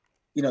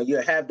 you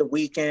have the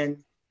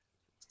weekend,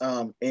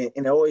 and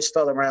it always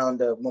fell around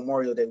the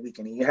Memorial Day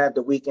weekend. And you have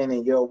the weekend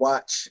and you'll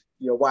watch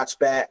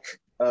back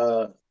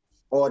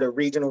all the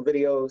regional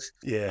videos.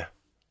 Yeah.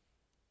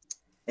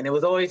 And it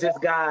was always this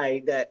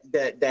guy that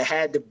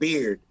had the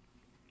beard.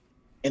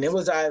 And it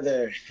was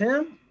either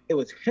him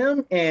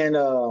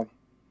and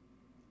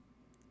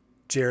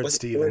Jared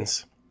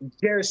Stevens.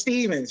 Jared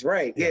Stevens,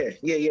 right. Yeah,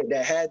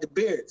 that had the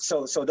beard.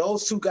 So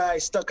those two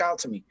guys stuck out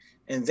to me.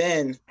 And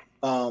then,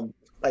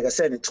 like I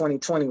said, in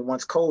 2020,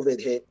 once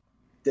COVID hit,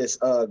 this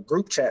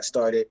group chat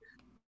started,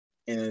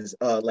 and it's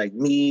like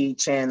me,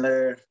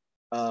 Chandler,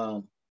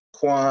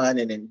 Quan,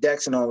 and then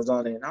Dex and all was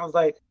on it. And I was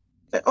like,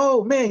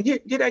 oh man,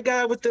 you're that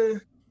guy with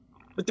the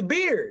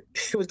beard.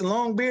 It was the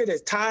long beard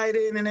that's tied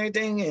in and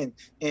everything,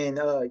 and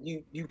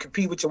you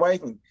compete with your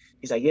wife. And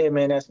he's like, yeah,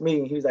 man, that's me.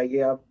 And he was like,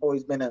 yeah, I've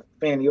always been a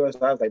fan of yours.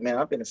 So I was like, man,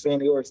 I've been a fan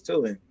of yours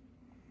too. And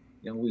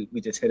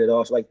we just hit it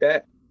off like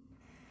that.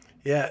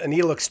 Yeah, and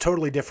he looks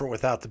totally different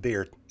without the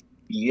beard.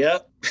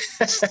 Yep.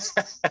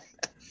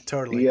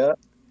 Totally. Yep.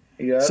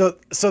 So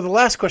the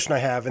last question I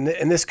have, and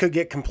this could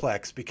get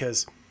complex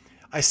because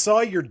I saw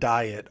your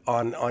diet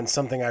on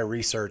something I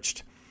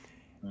researched,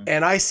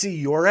 and I see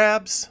your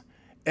abs,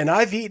 and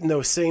I've eaten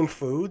those same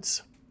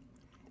foods,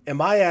 and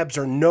my abs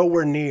are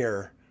nowhere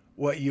near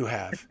what you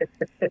have.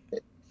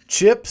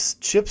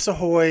 Chips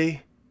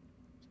Ahoy,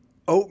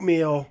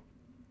 oatmeal.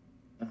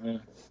 Uh-huh.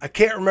 I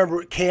can't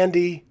remember,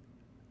 candy.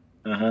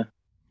 Uh-huh.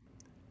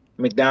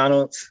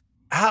 McDonald's.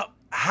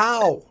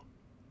 How?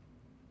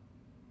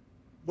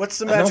 What's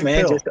the magic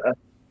man, pill?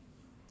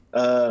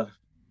 Just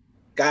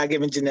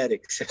God-given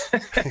genetics.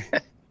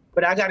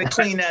 But I got to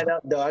clean that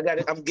up, though.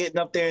 I'm getting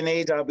up there in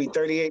age. I'll be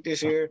 38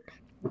 this year.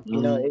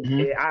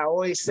 I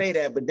always say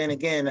that, but then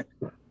again,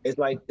 it's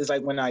like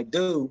when I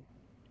do,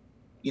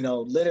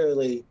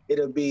 literally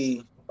it'll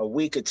be a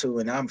week or two,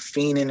 and I'm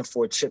fiending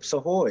for Chips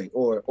Ahoy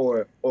or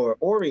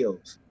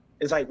Oreos.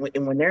 It's like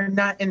when they're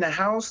not in the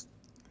house,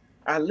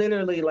 I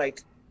literally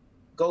like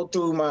go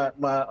through my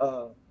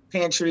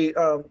pantry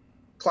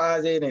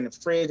closet and the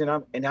fridge,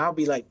 and I'll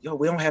be like, yo,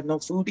 we don't have no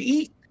food to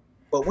eat,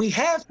 but we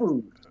have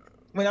food.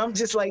 I mean, I'm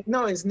just like,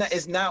 no,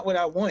 it's not what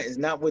I want. It's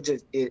not what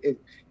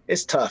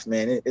it's tough,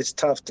 man. It's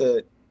tough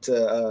to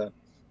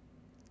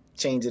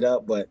change it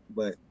up, but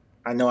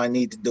I know I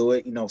need to do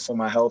it, for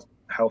my health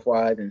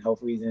wise and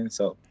health reasons.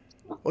 So,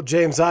 well,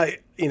 James,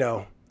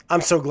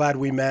 I'm so glad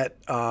we met.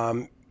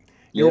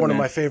 You're one of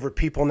my favorite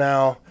people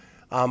now.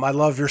 I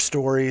love your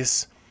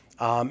stories.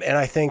 And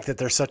I think that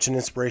there's such an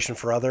inspiration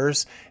for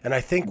others. And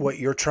I think what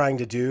you're trying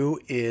to do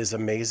is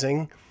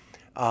amazing.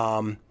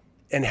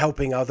 And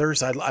helping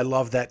others. I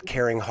love that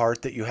caring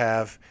heart that you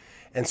have.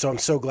 And so I'm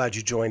so glad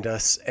you joined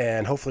us,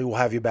 and hopefully we'll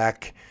have you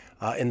back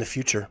in the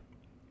future.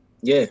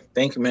 Yeah,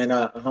 thank you, man.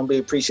 I humbly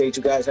appreciate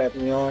you guys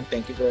having me on.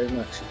 Thank you very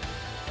much.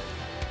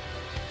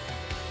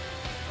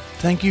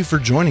 Thank you for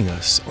joining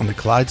us on the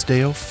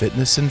Clydesdale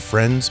Fitness and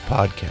Friends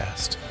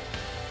podcast.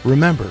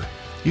 Remember,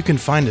 you can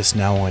find us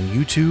now on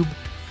YouTube,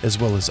 as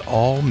well as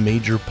all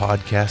major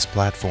podcast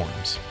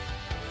platforms.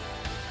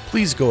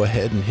 Please go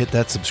ahead and hit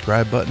that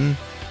subscribe button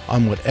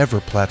on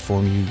whatever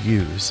platform you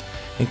use,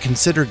 and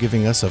consider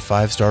giving us a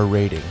 5-star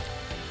rating.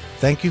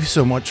 Thank you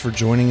so much for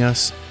joining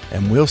us,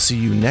 and we'll see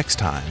you next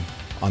time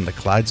on the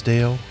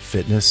Clydesdale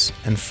Fitness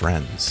and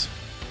Friends.